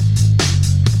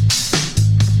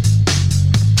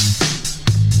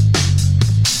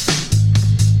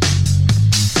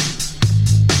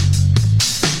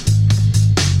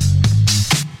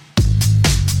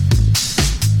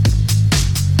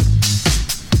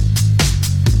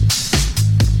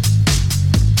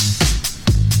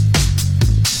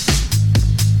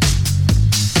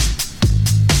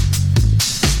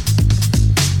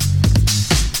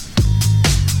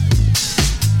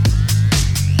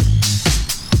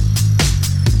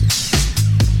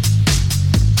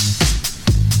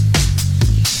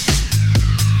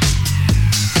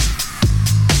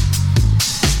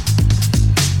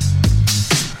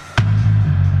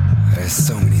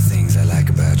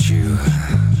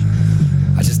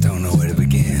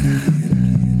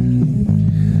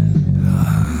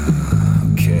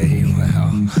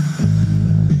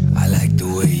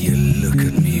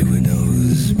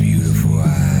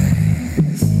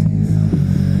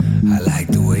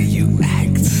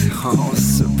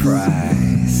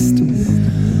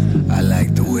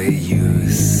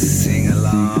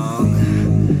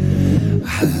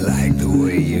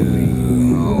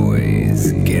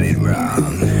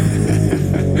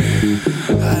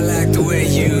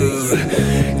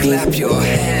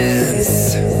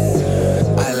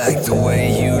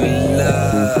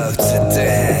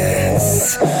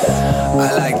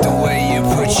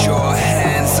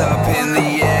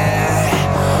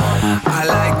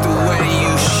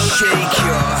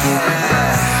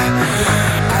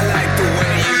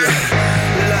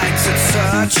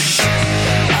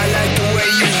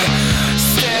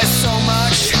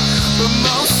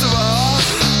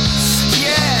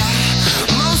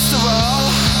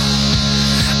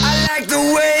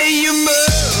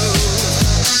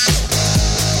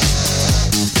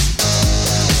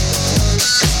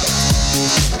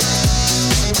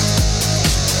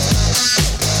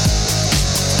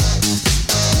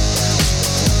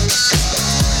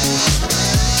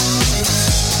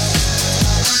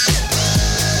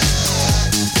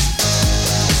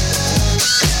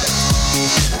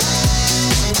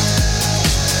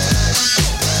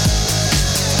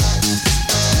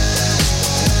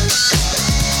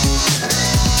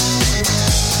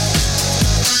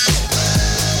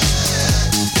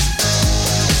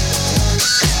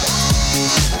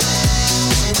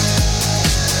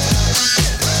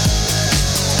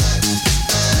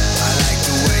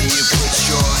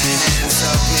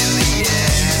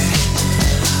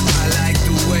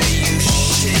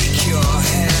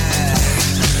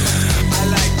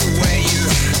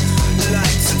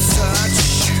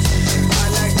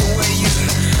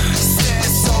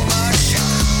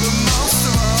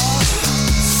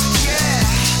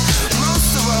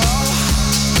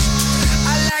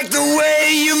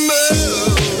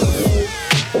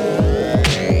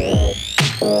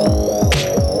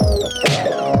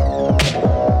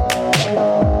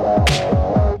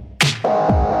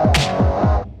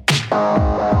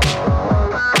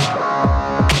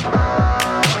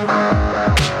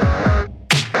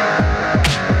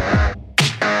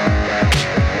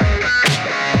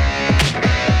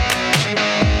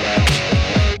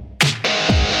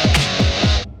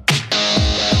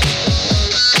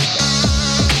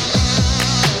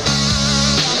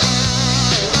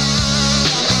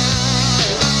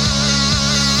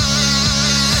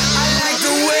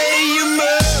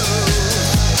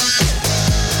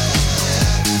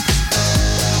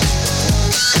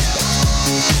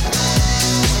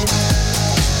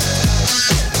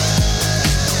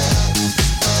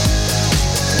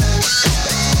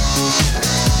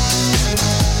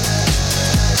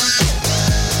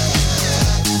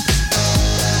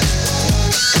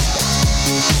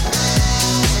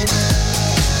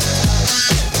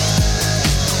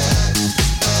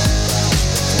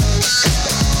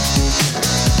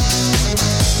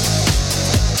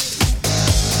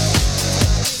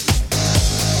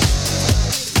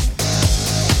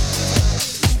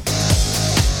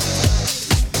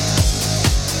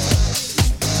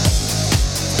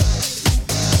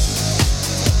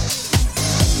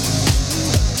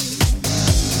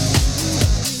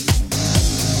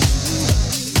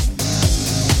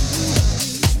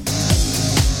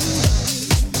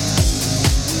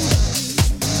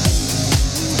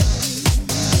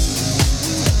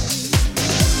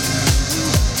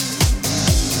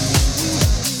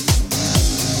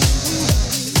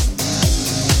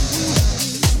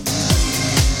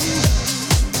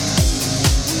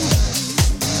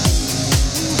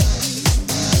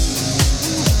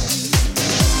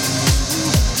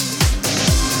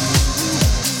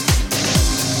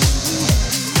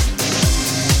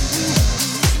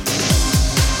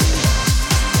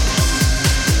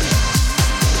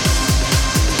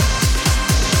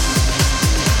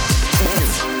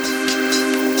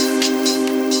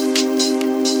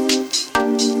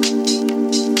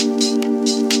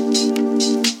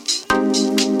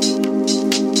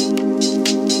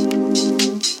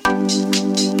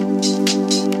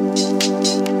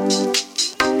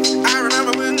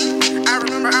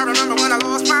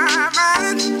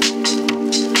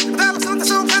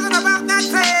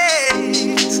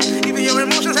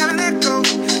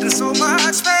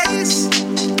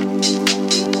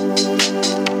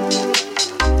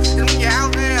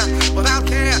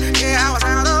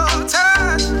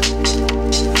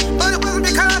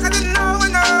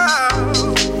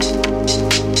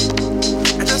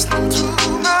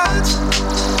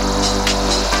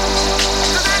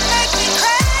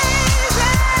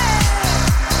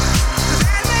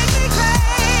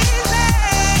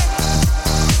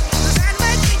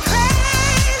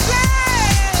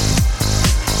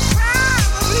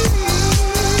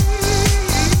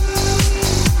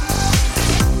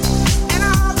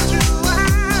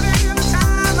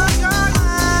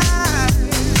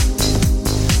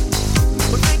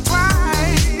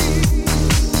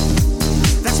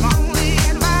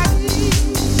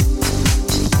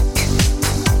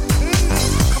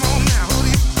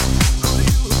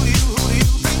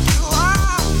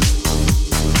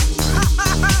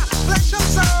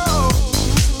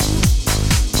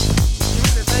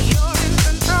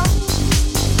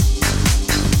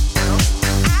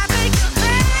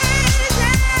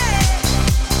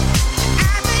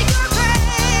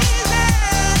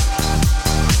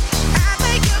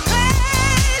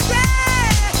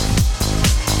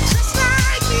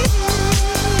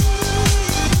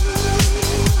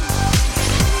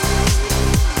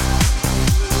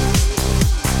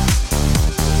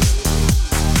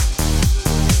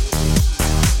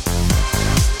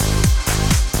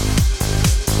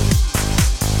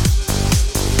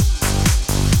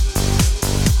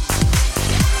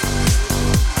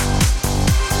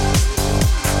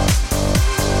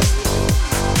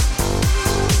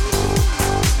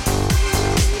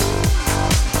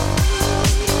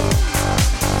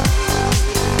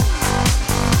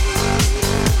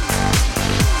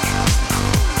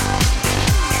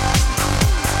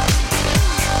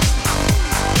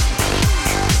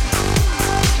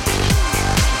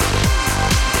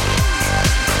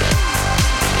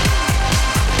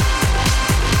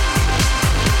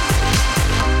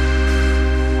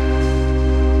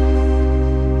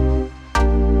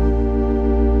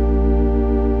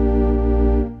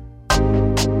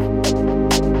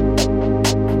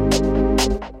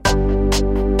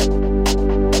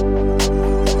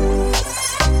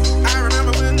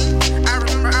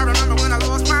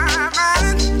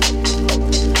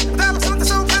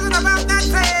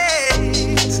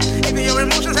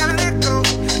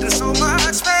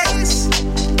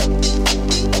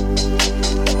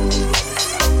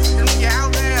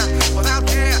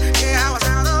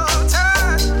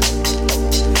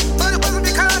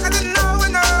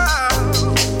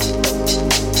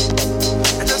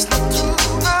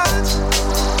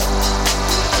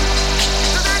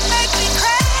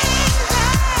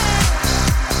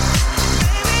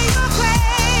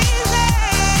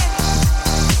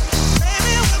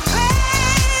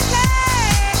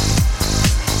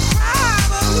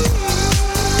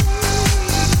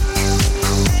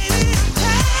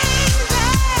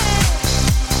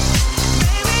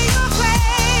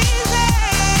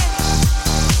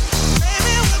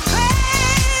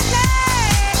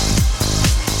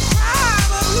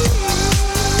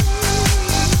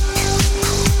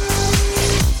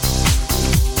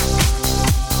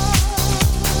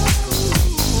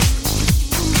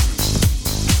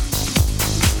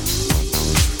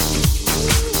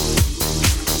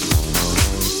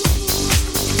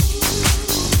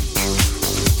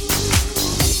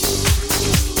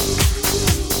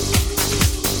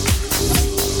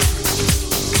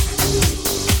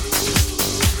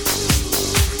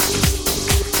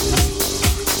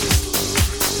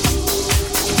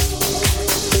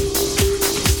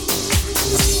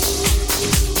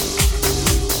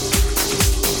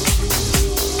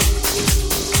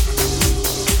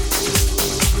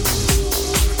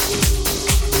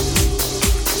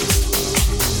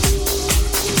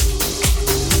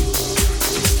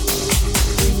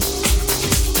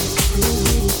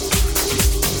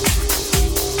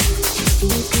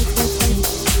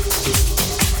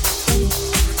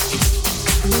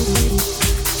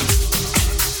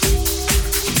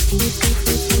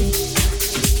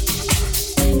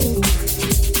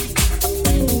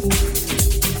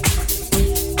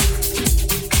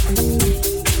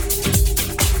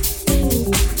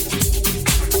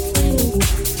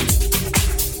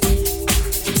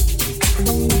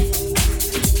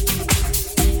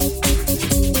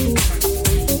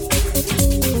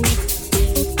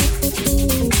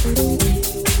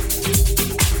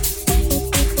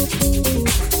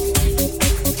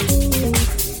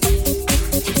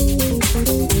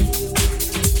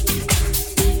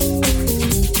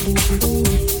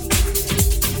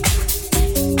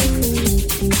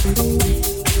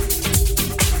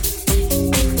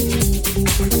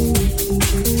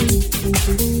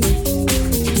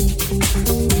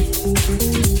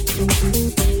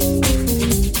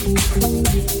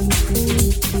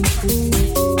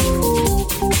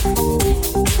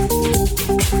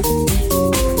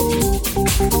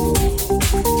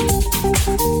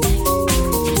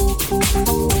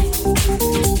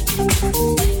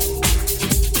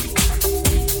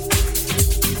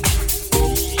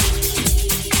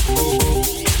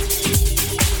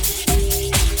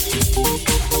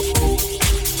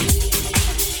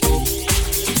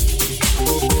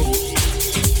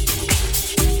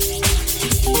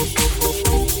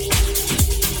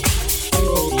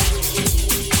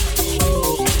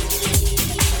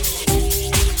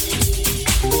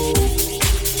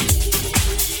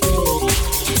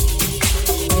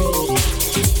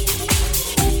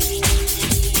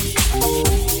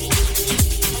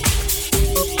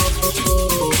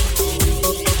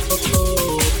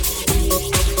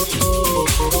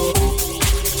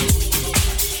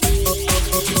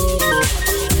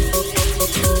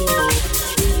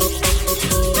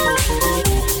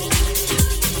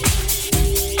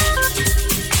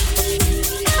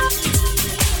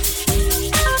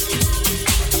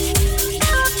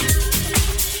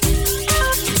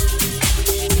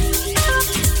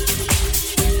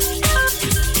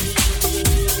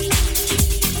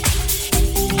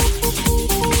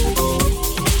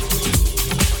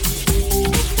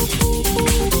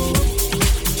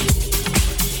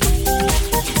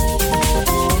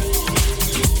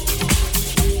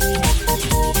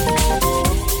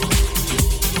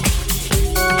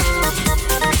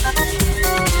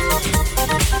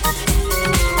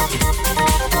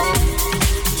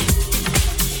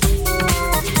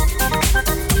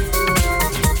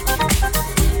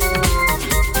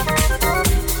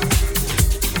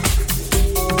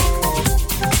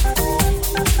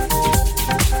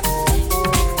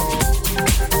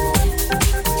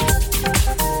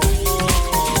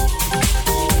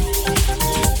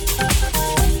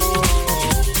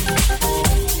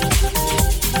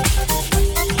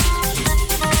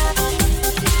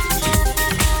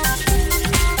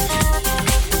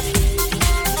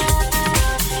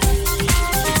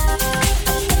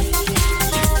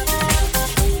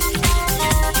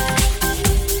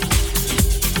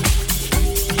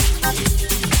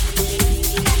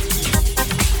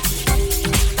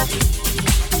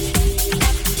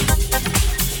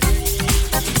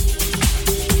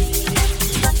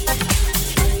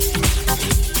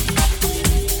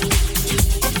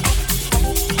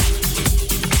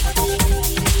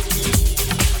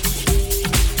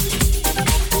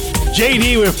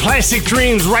 JD with Plastic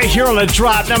Dreams right here on The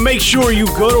Drop. Now make sure you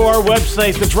go to our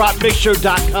website,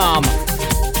 thedropmixshow.com.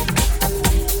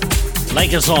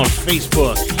 Like us on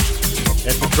Facebook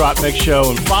at The Drop Mix Show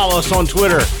and follow us on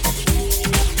Twitter.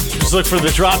 Just look for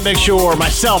The Drop Mix Show or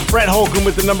myself, Brett Holcomb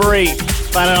with the number 8.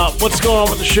 Find out what's going on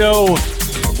with the show,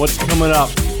 what's coming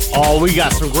up. Oh, we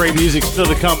got some great music still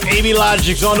to come. AB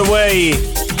Logic's on the way.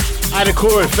 Ida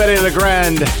Court, Fede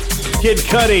LeGrand, Kid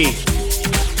Cudi.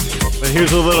 But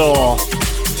here's a little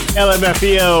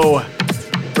LMFAO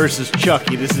versus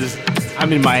Chucky. This is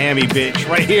I'm in Miami, bitch,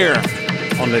 right here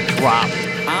on The Drop.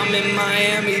 I'm in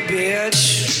Miami,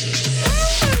 bitch.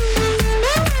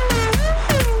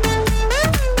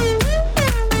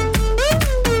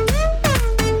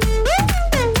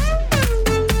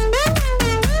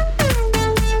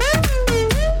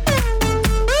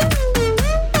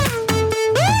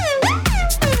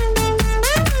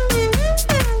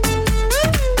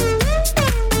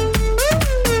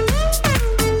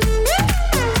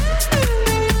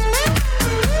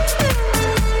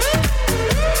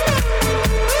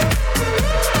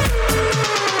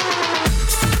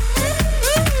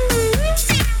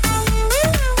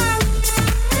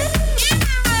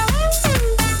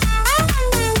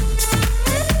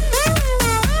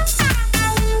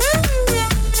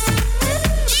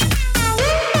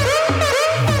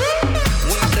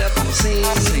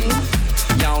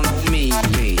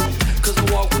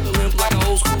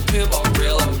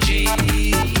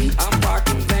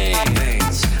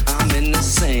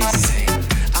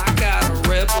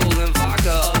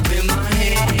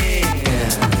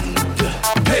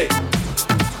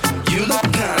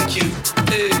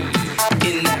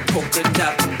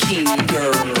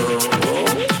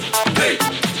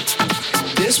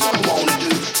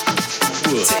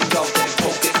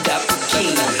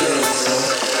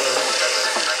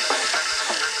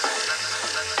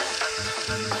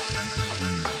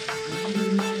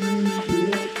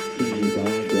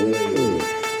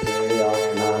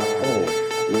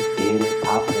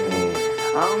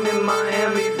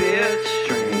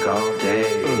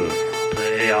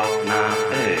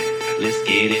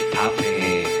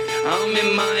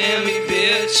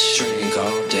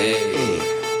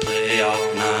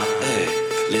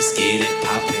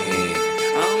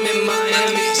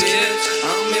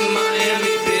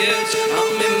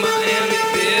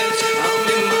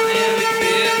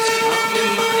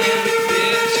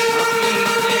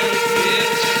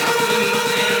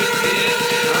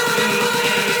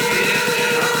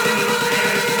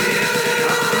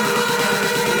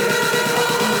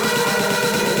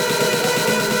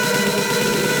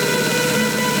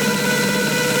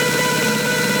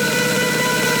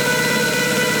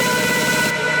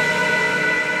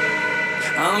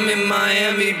 I'm in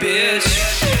Miami, bitch.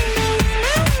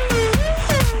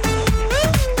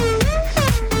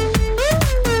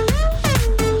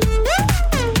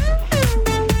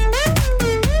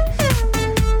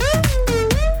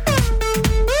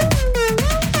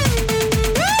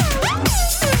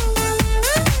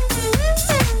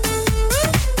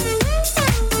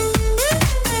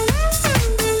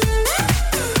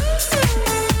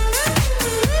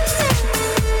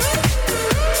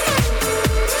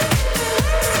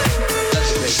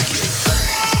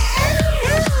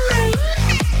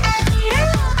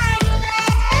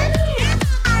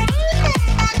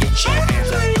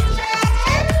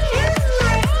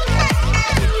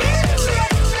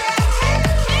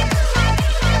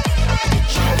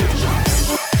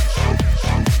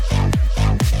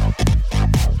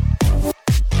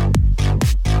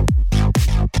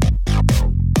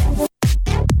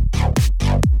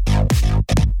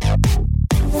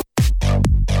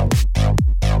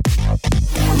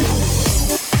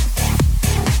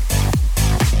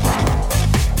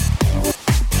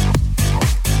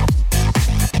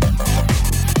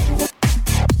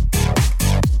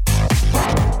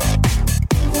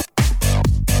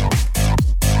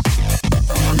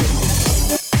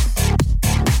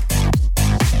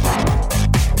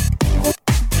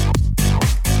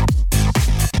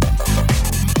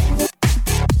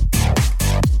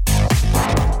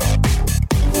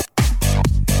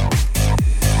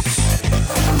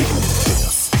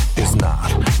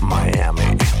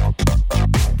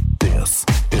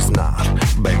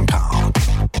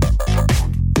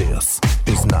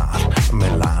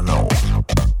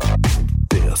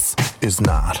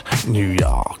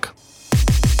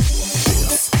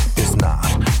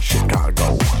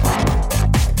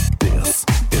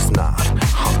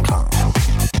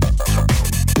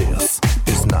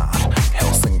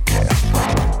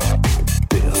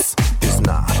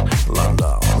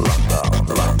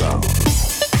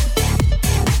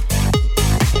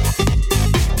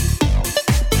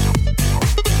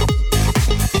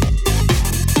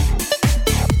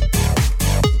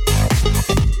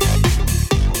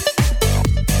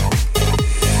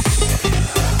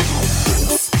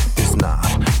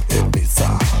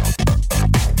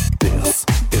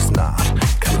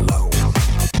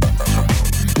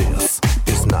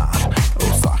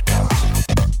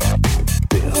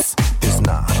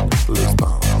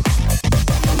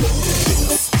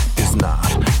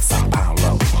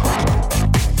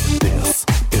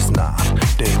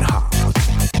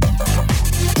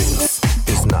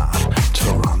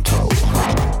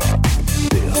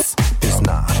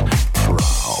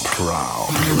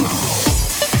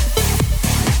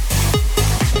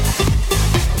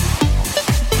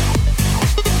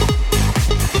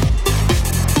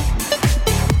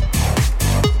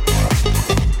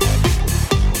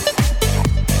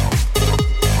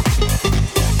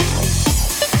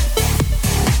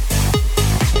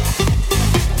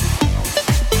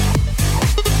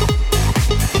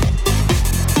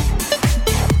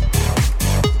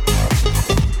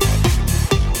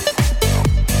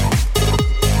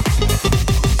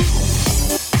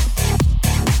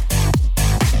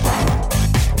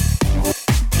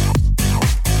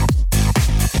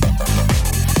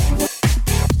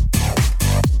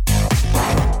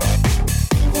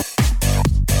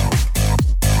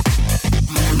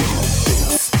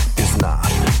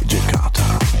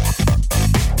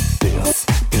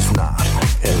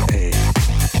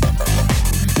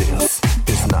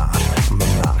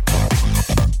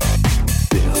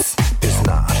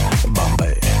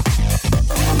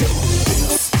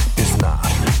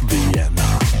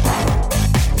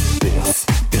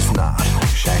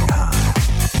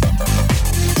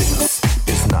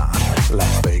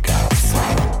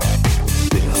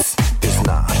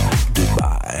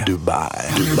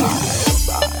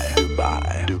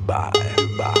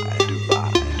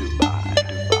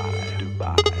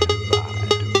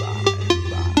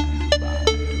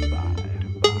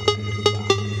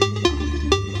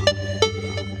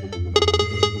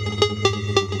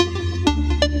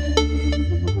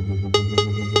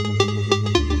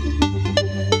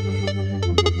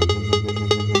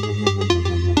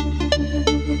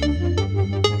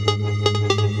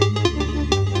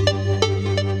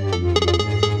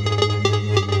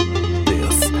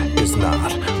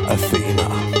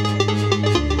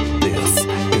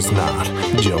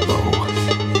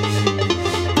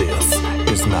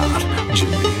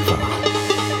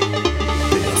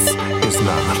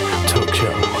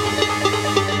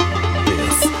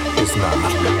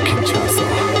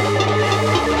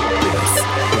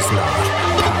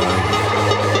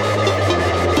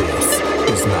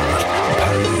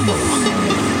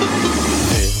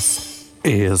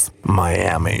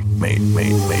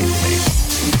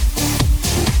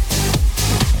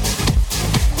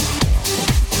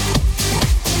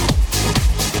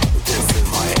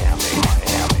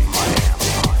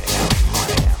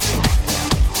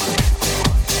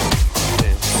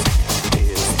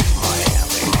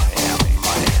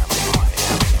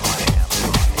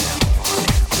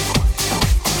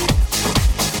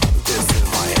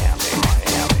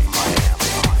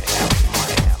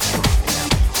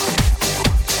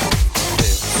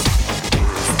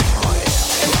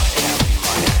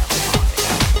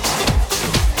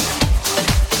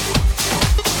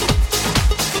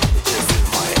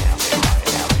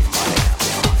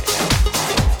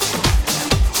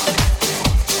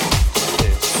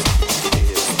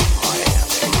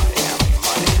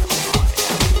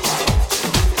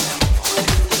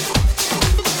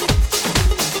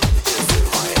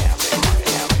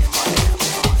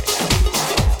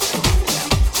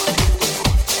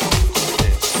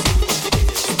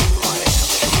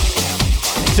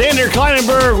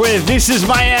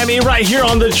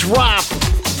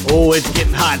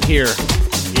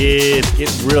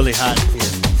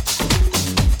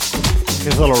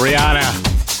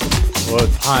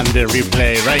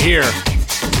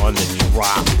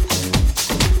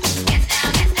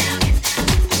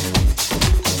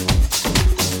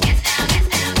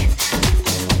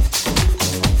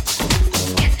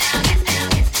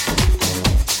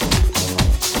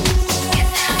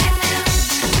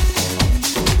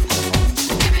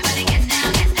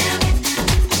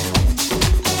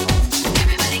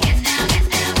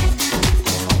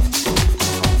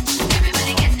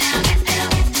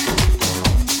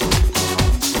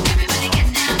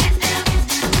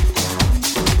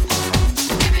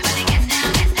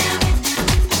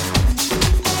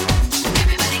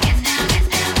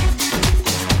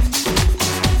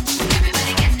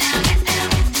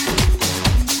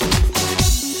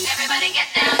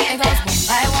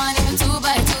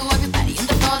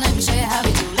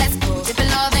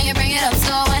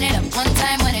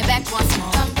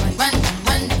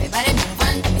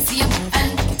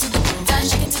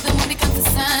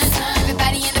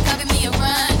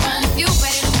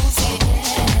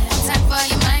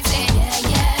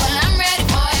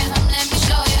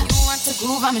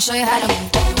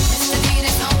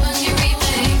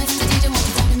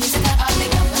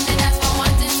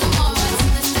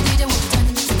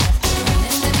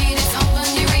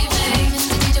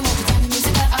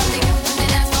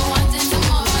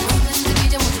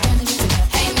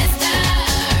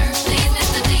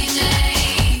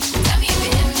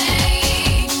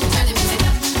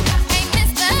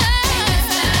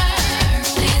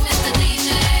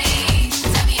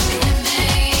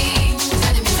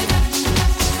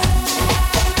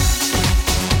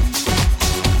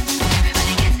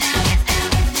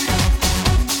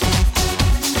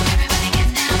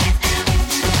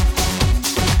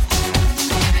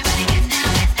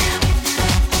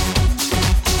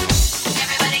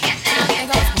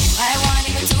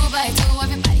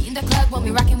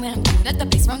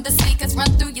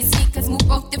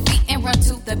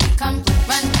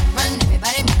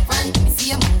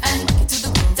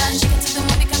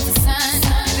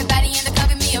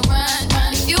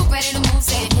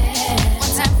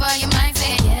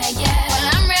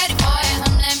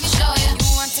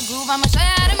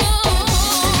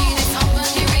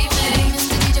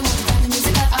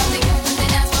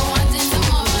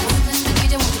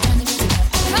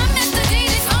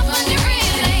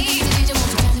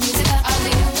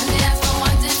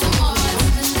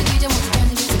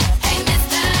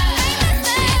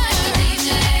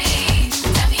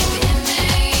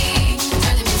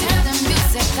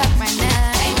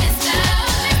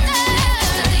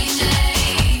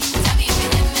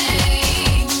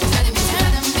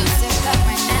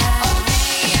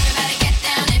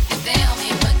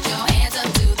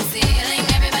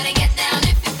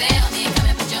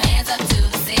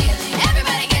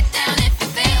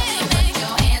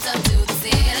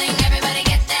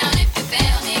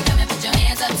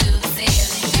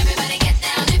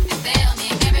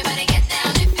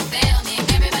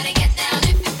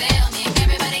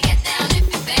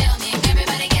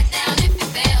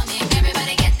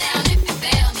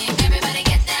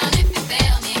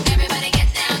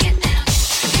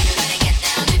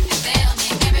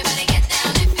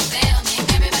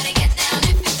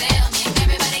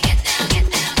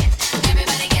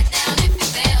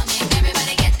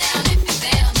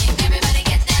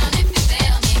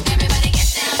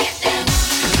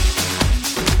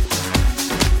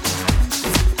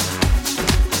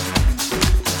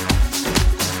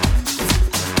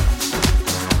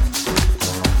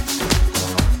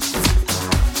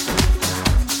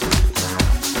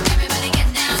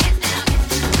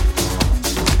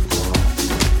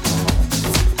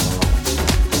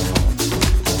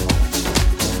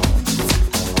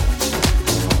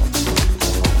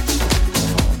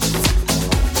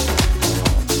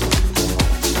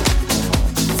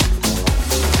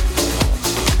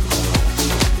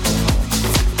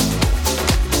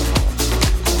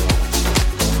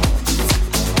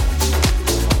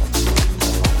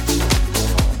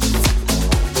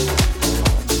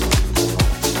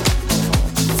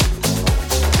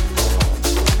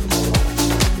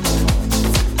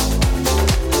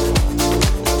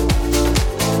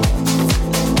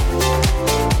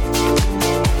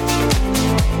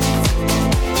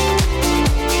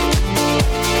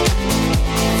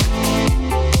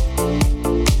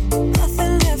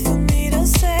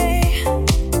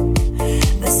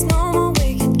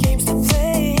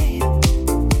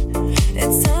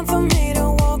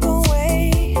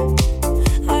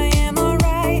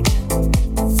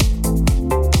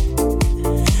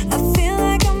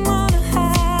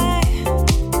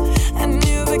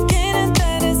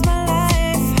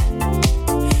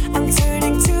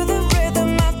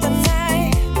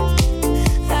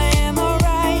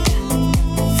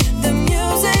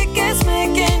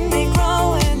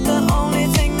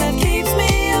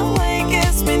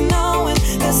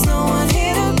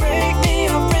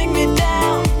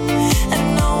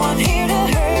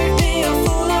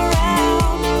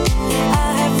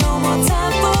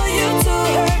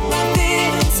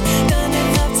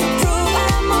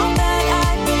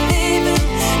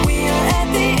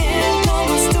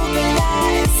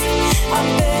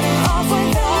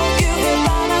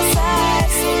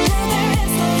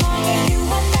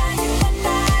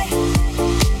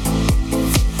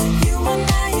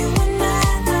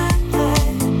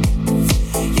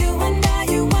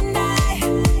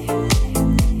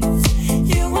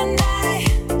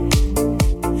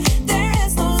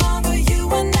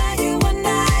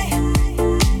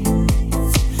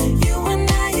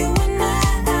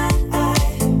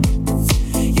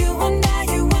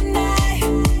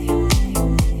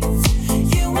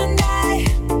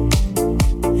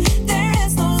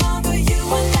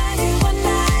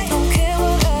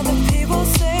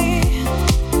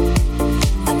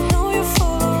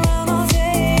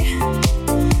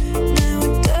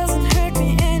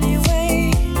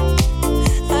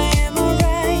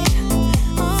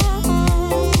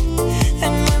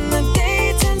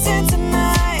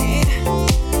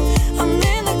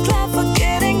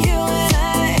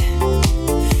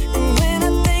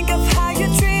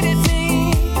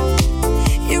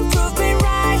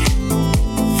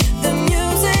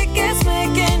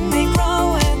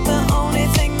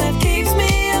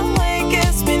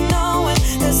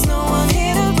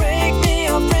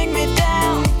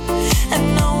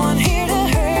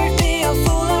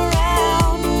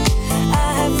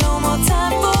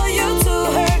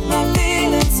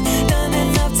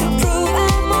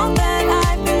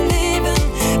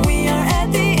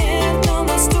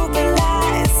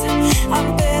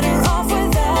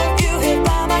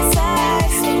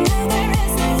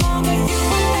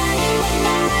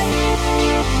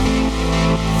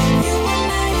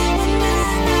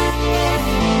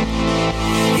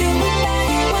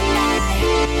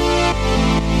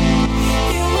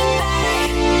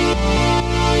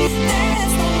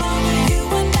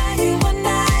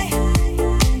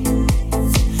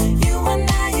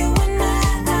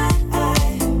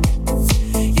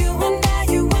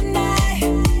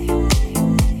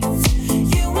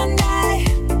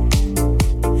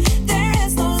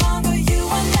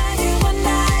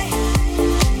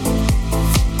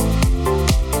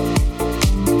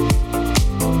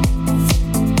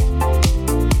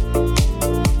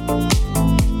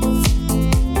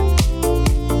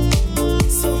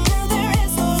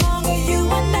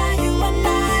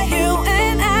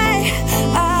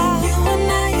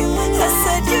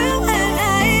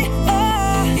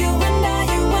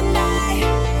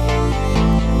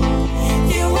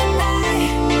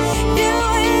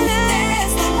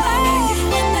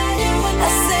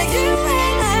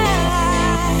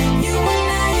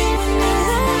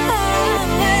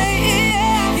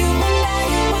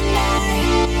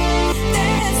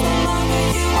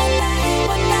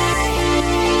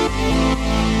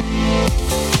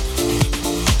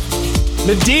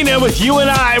 Medina with You and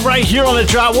I right here on the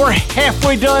drop. We're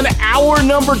halfway done, hour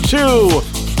number 2.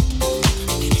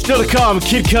 Still to come,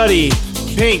 Kid Cudi,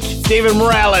 Pink, David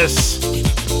Morales,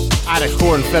 Ida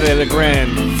Corn, Fede Le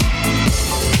Grand.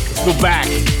 Let's go back.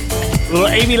 A little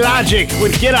Amy Logic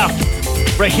with Get Up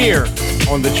right here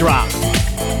on the drop.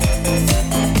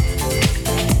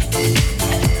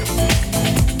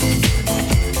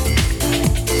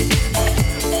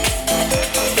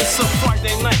 It's a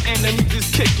Friday night and the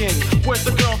music's kicking. Where's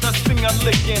the girl that's finger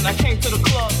licking? I came to the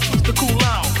club to cool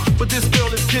out, but this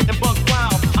girl is getting buck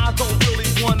wild. I don't really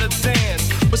wanna dance,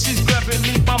 but she's grabbing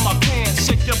me by my pants.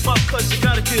 Shake your butt cause you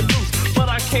gotta get loose, but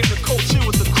I came to coach you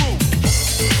with the crew.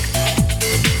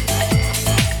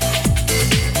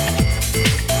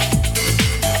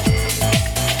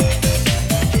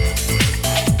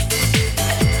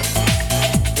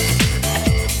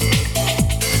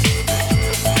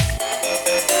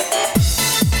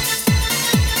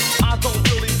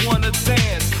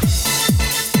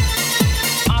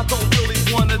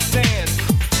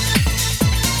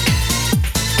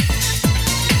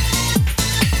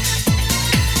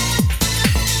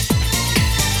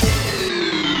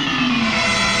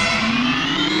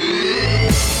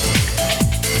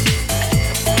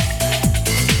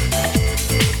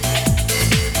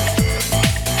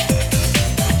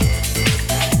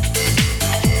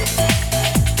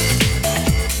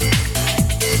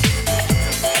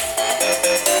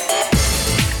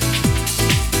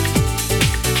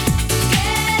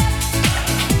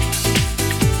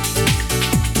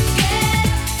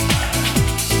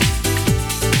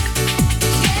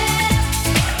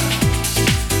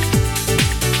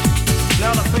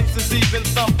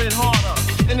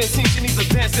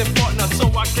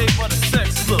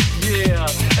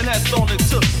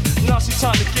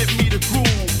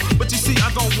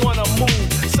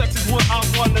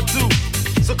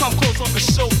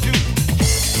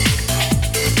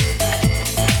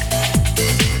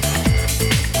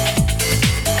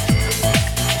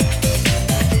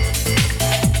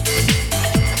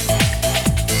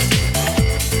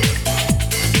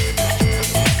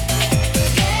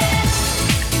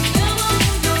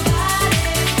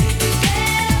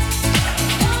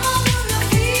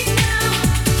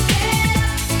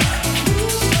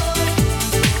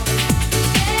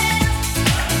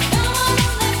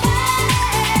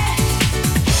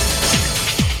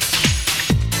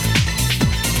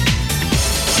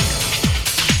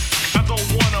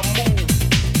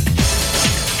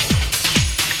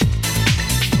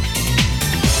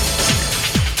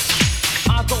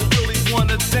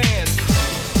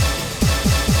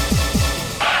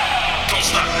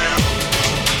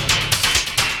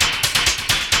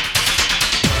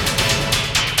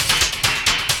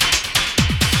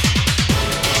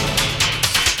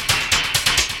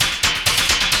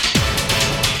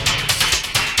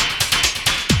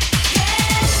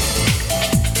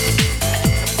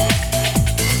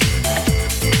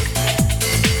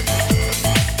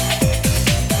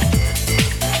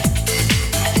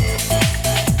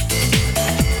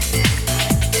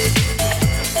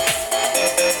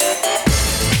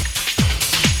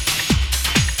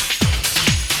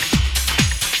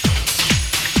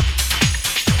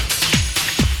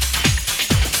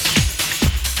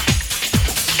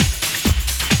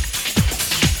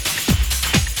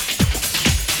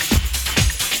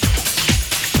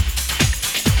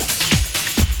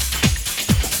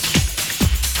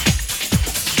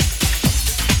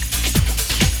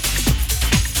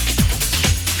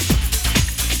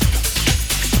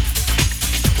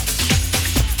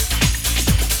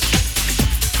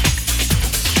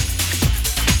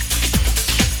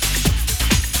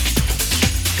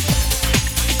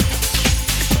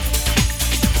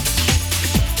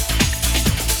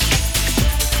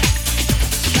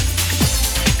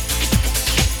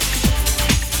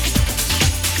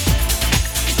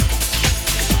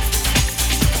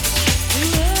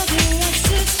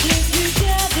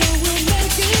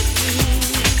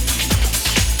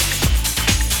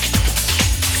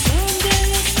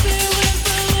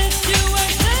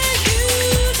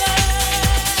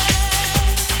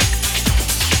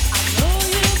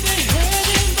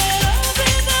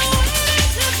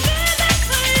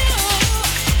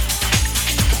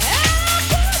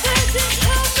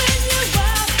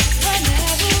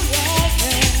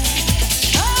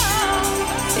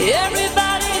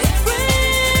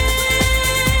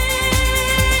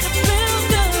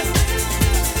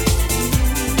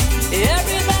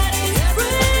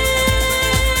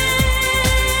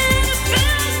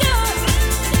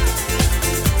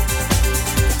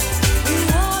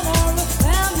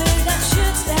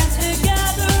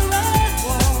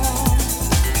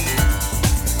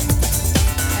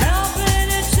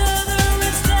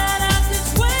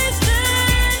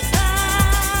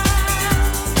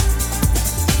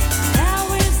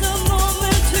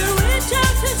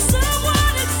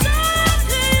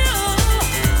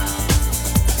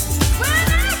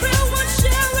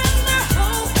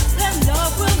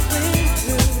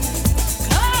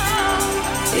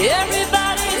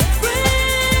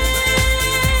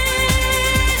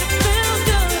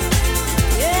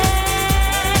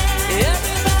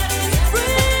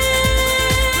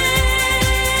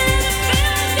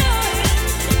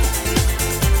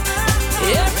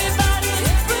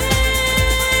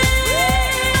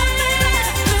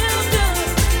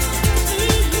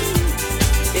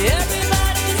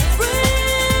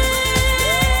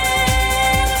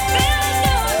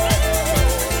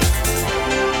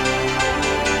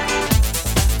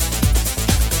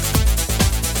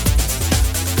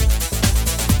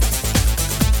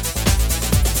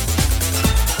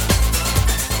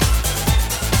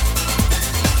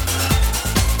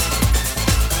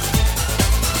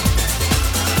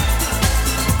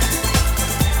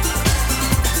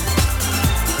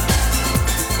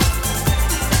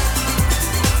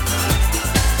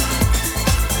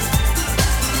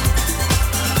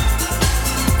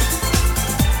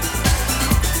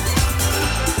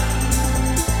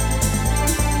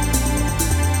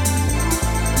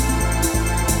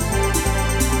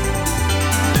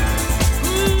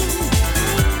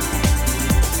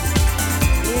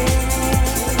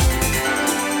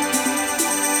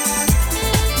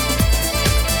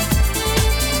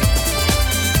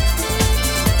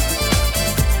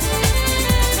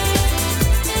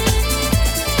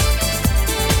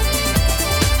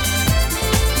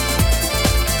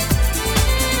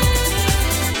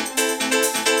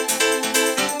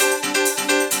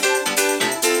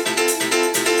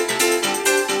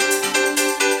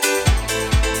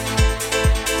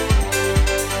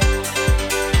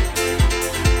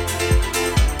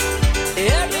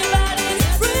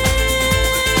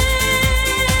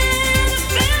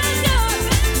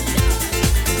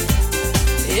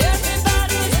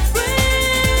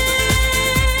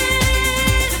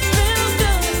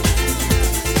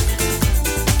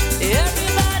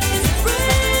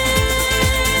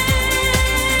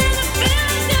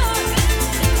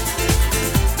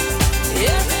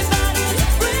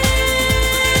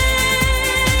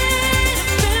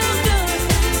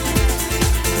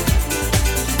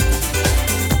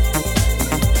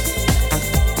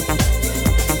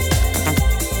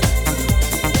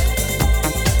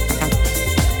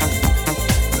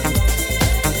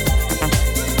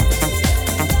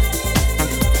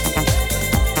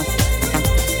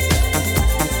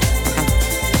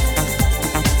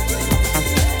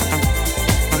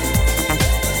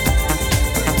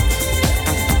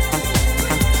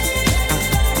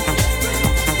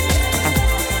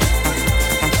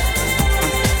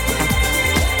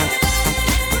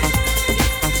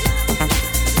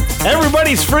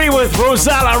 Freddy's Free with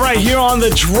Rosala right here on the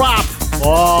drop.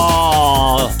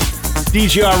 Oh,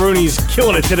 DJ Rooney's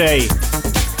killing it today.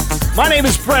 My name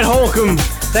is Brett Holcomb.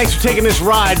 Thanks for taking this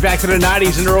ride back to the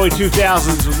 90s and early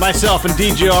 2000s with myself and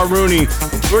DJ Rooney.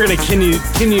 We're going to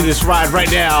continue this ride right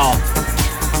now.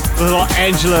 Little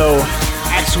Angelo,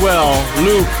 Axwell,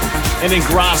 Luke, and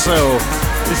Ingrasso.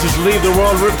 This is Leave the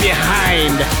World Ripped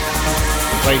Behind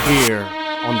right here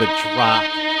on the drop.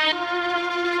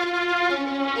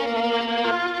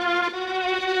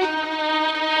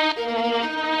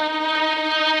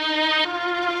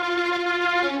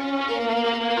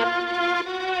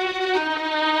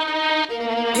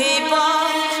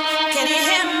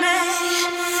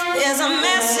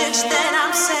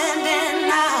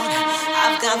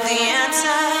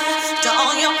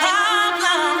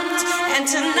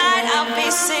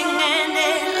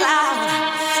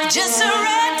 Just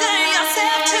surrender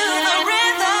yourself to the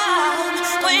rhythm.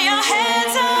 Put your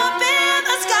hands up in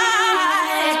the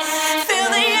sky.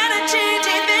 Feel the energy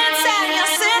deep inside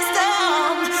your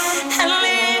system. And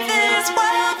leave this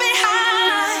world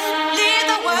behind. Leave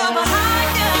the world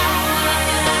behind you.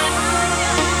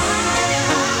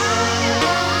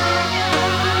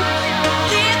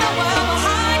 Leave the world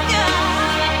behind you.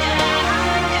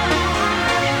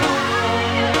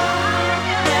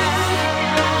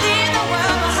 Leave the world behind you. Leave the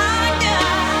world behind you.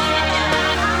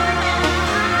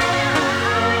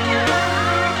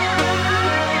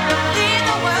 Leave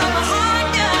the world behind you. Leave the world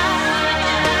behind you.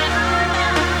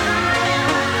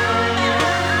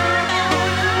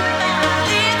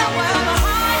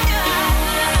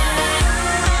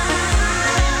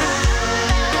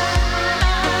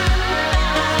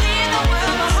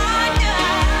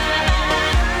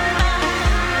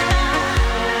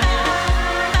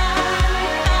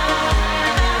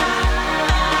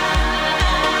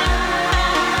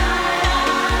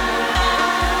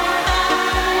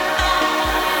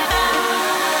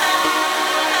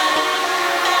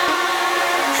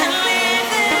 And leave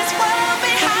this world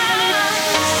behind.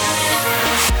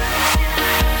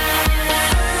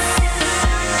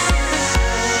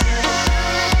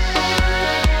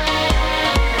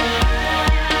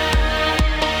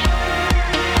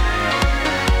 Leave the world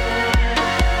behind you.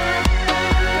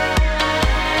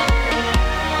 Leave the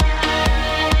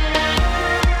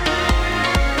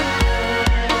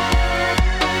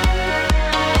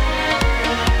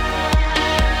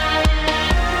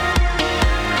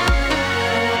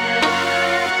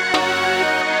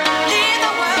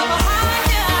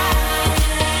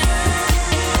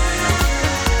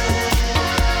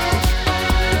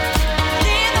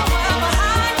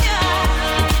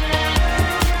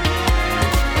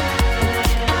behind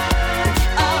you.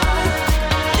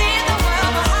 Leave the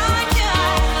world behind you.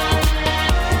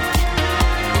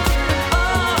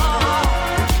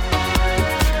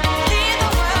 Leave the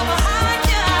world behind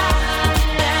you.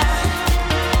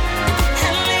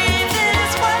 And leave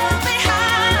this world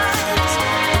behind.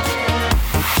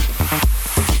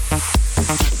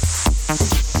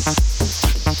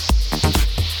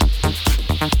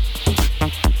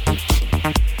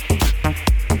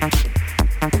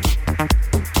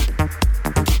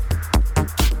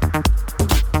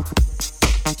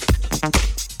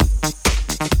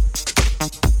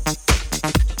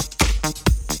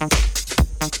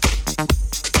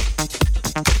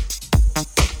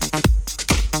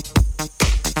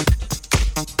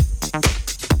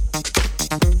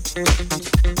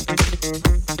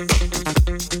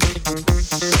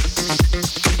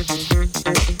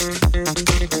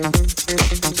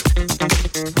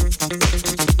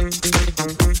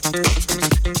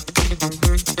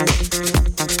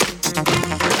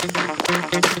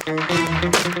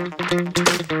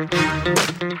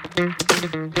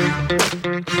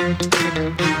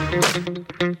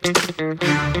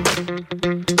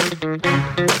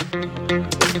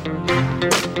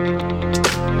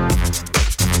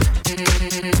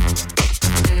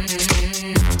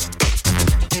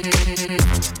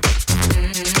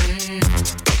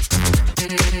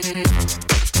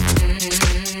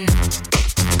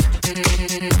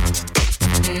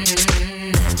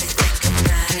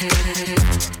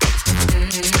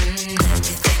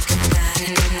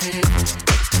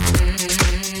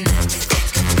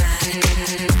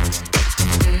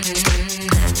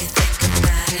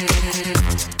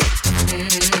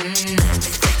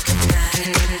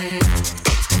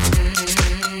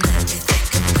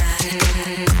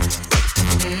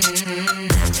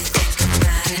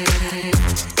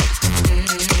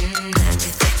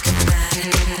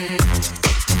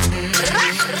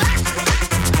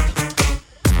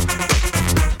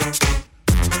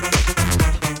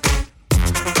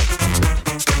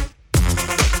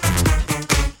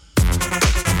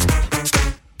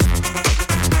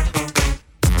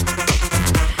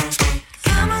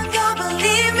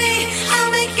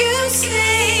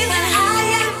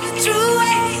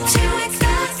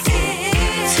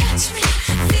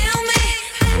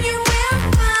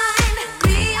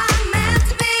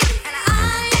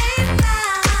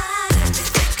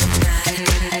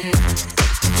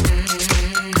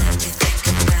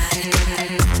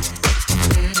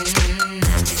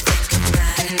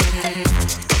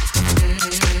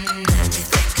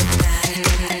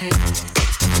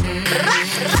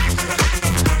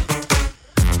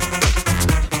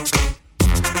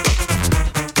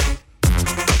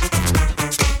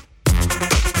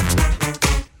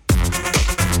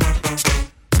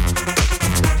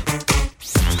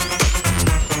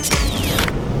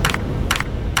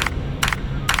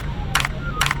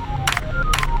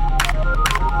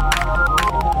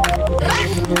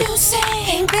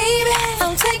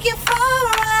 I'll take you for a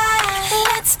ride.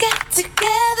 Let's get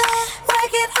together,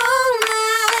 work it all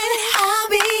night. I'll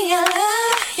be your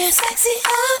love, your sexy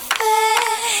affair.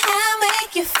 I'll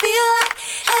make you feel like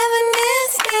heaven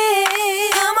is near.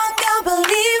 Come on, girl,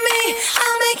 believe me,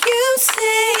 I'll make you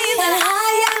see that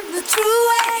I am the true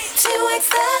way to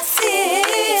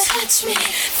ecstasy. Touch me,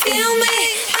 feel me,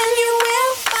 and you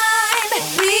will find that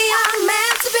we are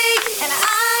meant to be, and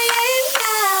I ain't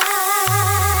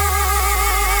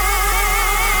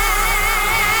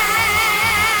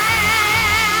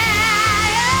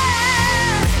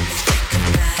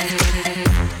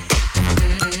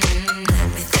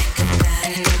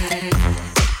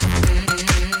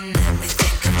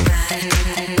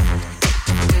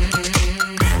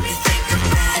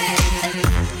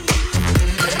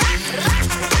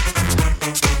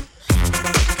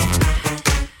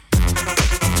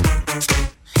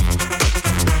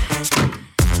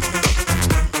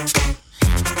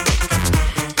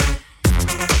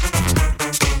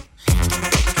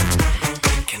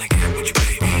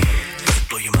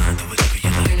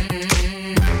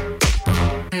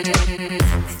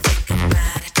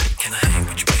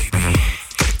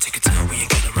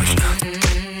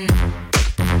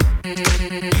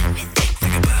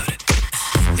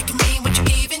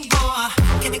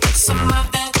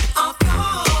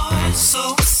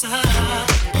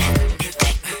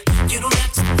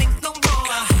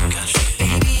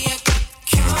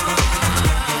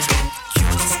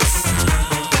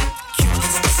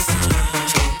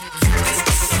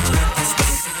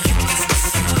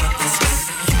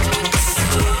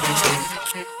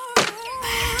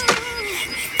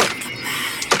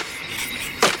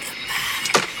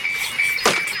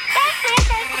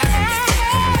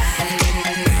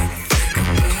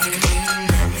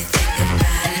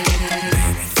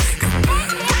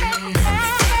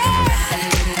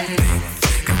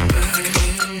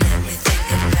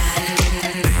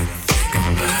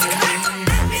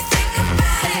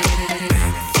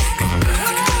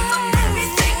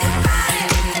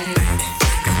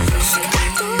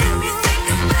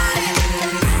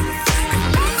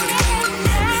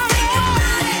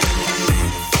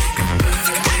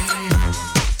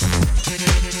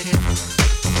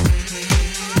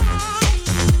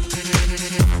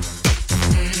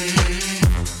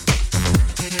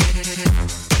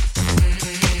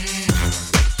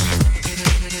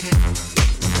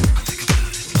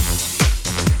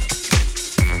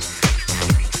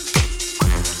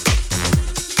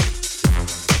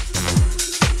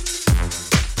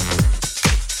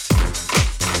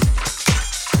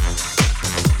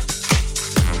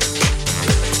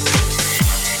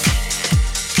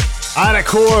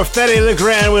Hardcore Fetty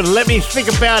Legrand with Let Me Think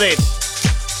About It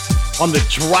on the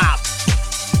drop.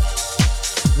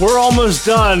 We're almost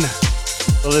done,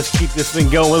 so let's keep this thing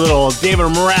going with a little David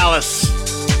Morales.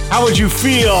 How would you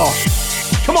feel?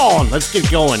 Come on, let's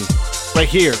get going right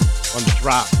here on the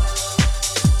drop.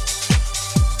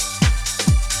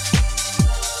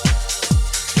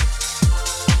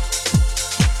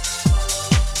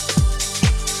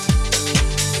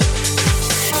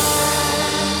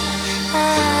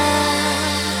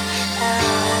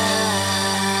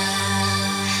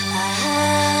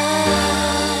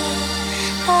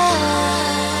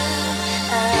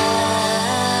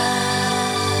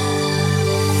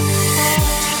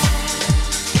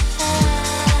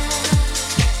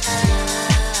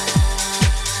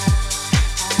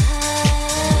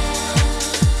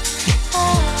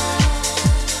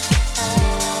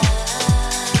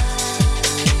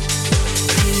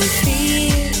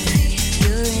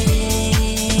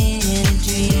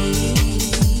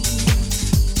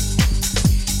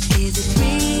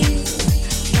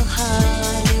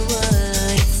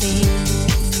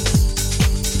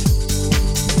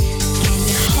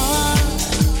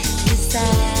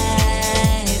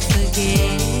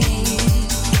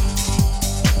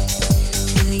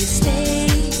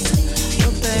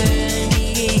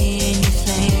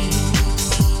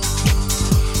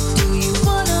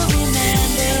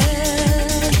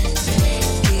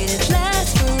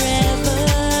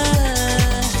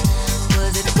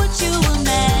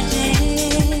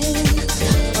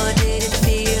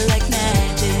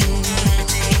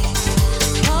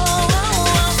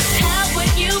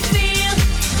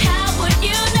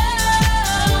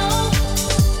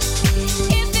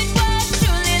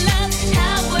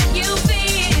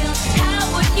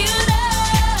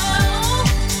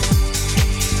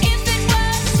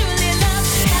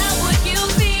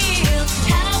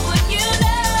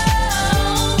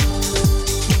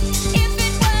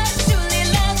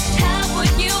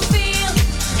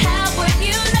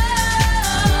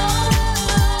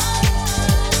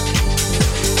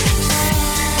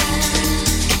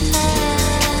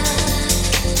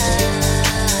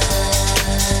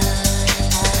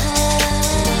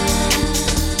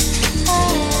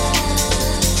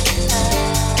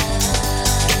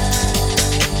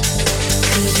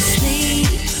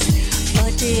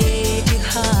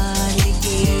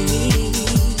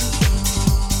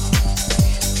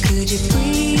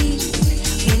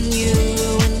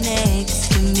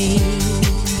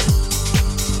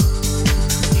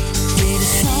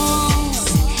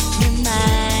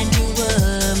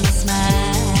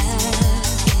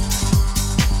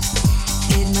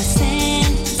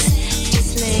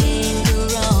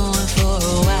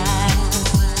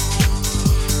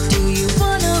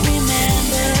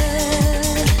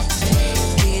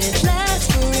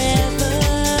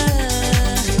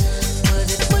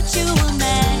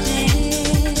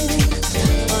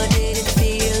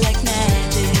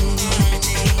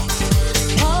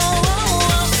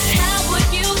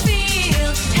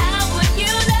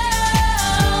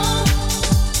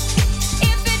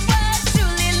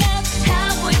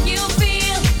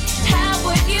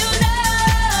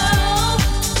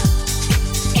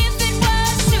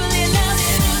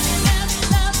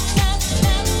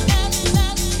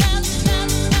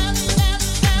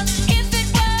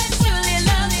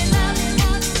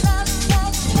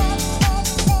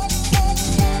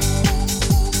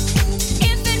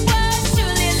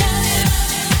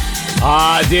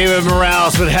 David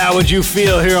Morales with How Would You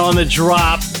Feel here on The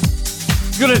Drop.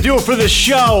 Gonna do it for the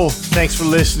show. Thanks for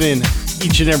listening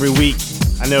each and every week.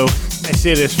 I know I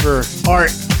say this for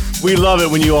Art. We love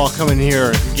it when you all come in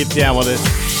here and get down with us.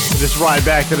 This ride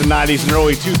back to the 90s and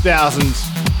early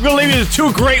 2000s. We're gonna leave you with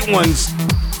two great ones.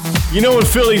 You know when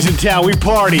Philly's in town, we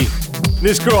party.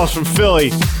 This girl's from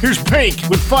Philly. Here's Pink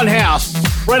with Funhouse,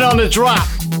 right on The Drop.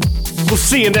 We'll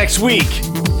see you next week.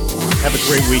 Have a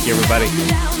great week, everybody.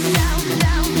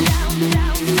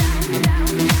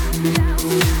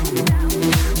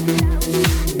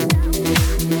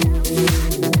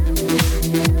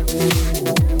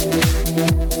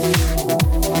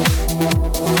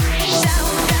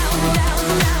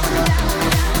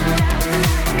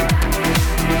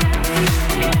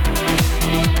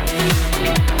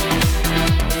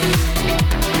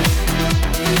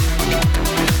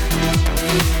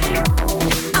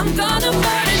 I'm gonna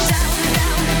burn it down.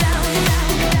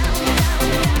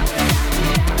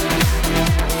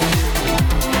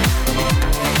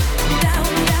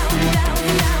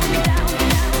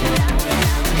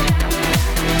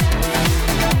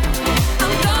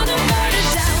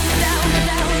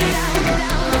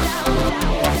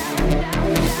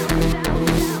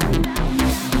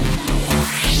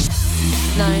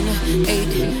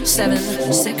 seven,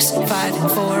 six, five,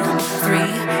 four, three,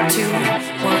 two,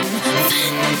 one.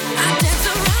 I dance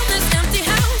around this empty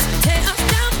house, tear us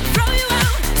down, throw you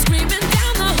out, screaming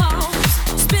down the halls,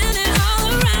 spinning all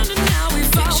around, and now we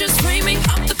fall. Pictures framing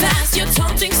up the past, your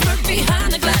taunting smirk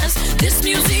behind the glass. This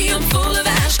museum full of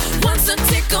ash, once a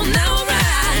tickle, now a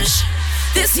rash.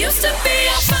 This used to be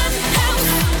a fun house,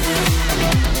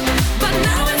 but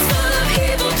now it's full of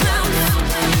evil clowns.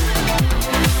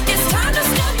 It's time to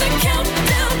stop the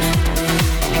countdown.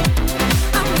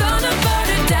 I'm gonna burn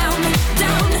it down,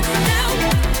 down, down.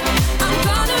 I'm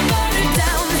gonna burn it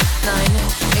down. 9,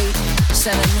 8,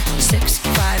 7, 6,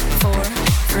 5, 4,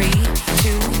 3,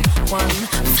 2, 1.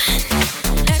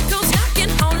 Echoes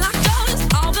knocking on locked doors,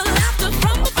 all the laughter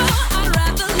from before. I'd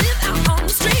rather live out on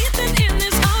the street than in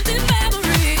this haunted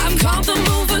memory. I've called the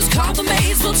movers, called the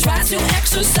maids. We'll try to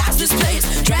exercise this place.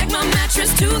 Drag my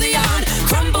mattress to the yard,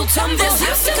 crumble, tumble. This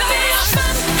used to be a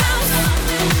fun house,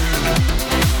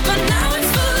 but now it's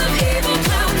full of evil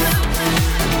clowns.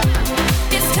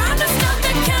 It's time to stop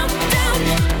the countdown.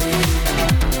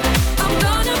 I'm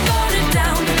gonna burn it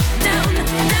down, down,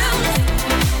 down.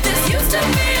 This used to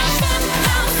be a fun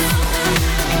house,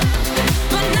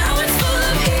 but now it's full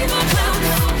of evil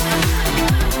clowns.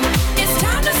 It's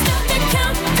time to stop the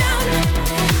countdown.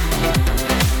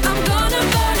 I'm gonna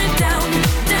burn it down,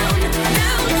 down,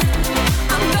 down.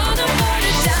 I'm gonna burn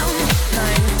it down.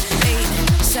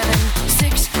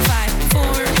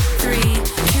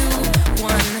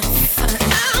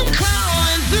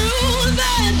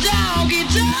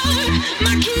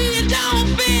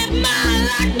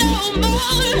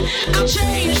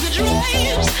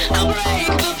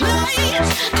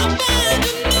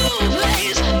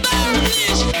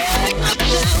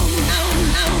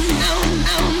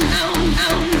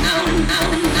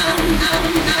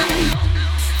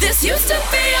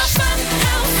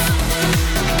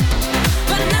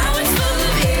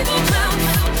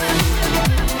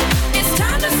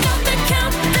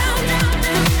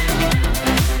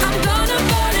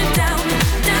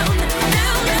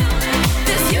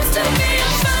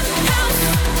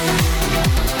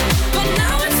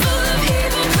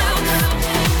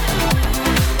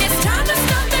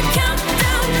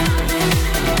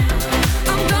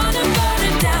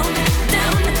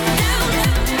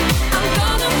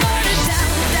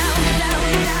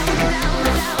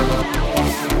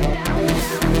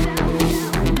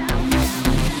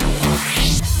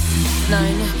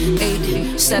 9,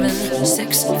 8, 7,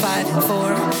 6, 5,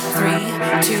 4, 3,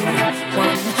 2, 1.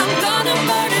 I'm gonna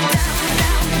burn it down.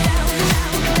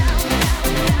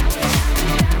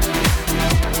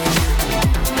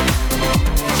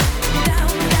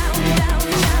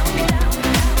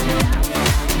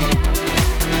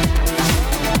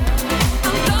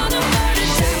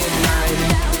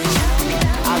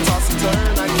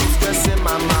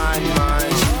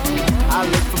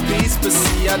 But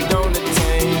see, I don't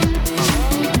attain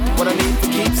what I need for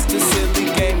keeps the silly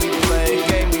game we play.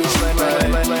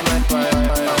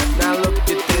 Now look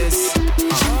at this.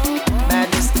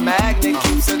 Madness, the magnet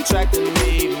keeps attracting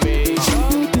me.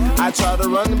 I try to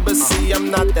run, but see, I'm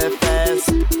not that fast.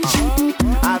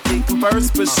 I think I'm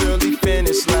first, but surely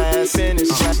finish last.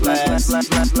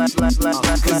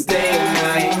 Cause day and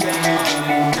night,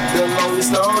 the lonely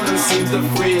stoner seems to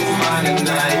free his mind at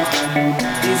night.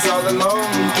 He's all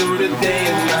alone through the day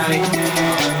and night.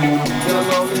 The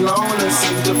lonely loner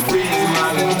seems to free his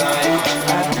mind at night.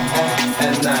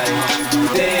 At night,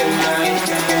 day and night.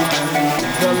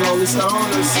 The lonely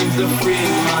stoner seems to free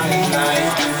his mind at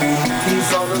night.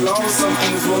 He's all alone, some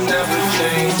things will never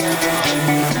change.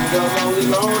 The lonely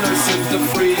loner seems to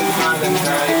free his mind at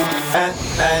night.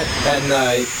 At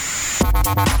night.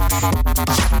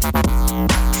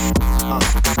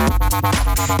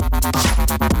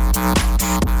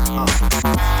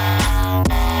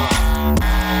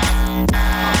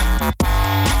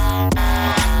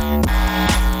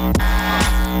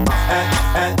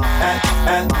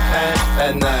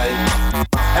 At night. At night.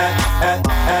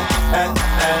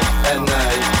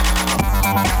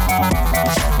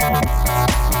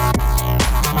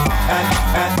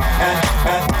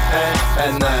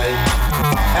 At night.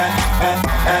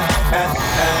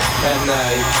 At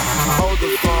night. Hold the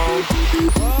phone.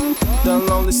 The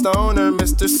lonely stoner,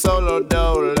 Mr. Solo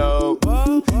Dolo.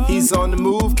 He's on the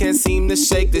move, can't seem to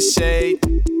shake the shade.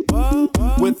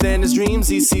 Within his dreams,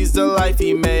 he sees the life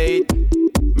he made.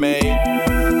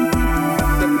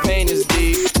 The pain is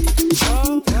deep.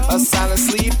 A silent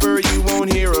sleeper, you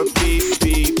won't hear a beep,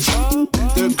 beep.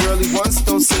 The girl he wants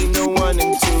don't see no one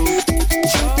in two.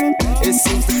 It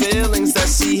seems the feelings that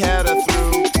she had her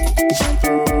through.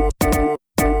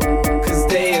 Cause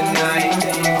day and night,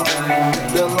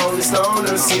 the lonely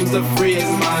stoner seems to free his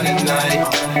mind at night.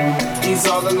 He's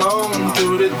all alone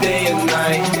through the day and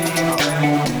night.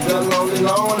 The lonely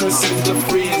loner seems to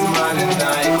free his mind at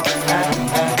night.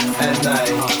 At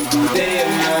night, day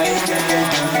and night.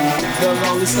 The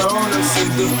lonely stoner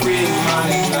seems to free his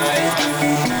mind at night.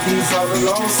 He's all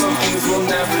alone, some things will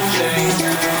never change.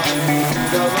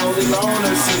 The lonely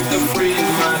loner seems to free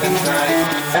his mind at night.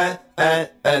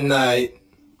 At night.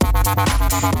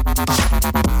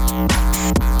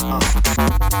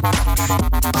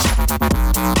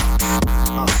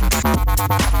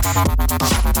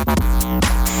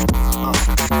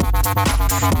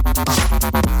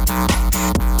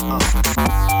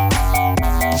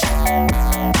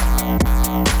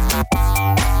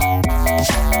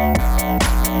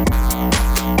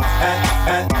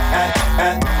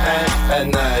 At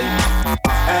night. At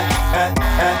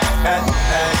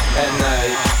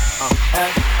night.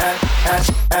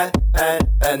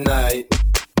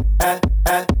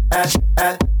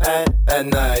 At night. At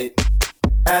night.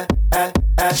 At night.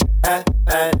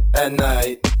 At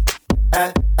night.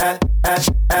 At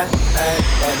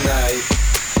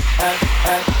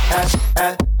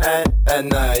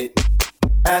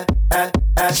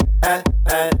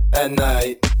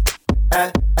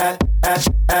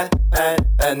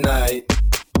night.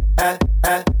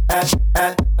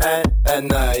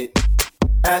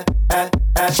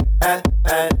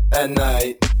 At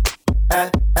night.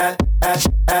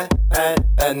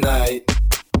 At night. At night.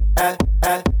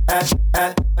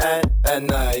 At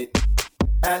night.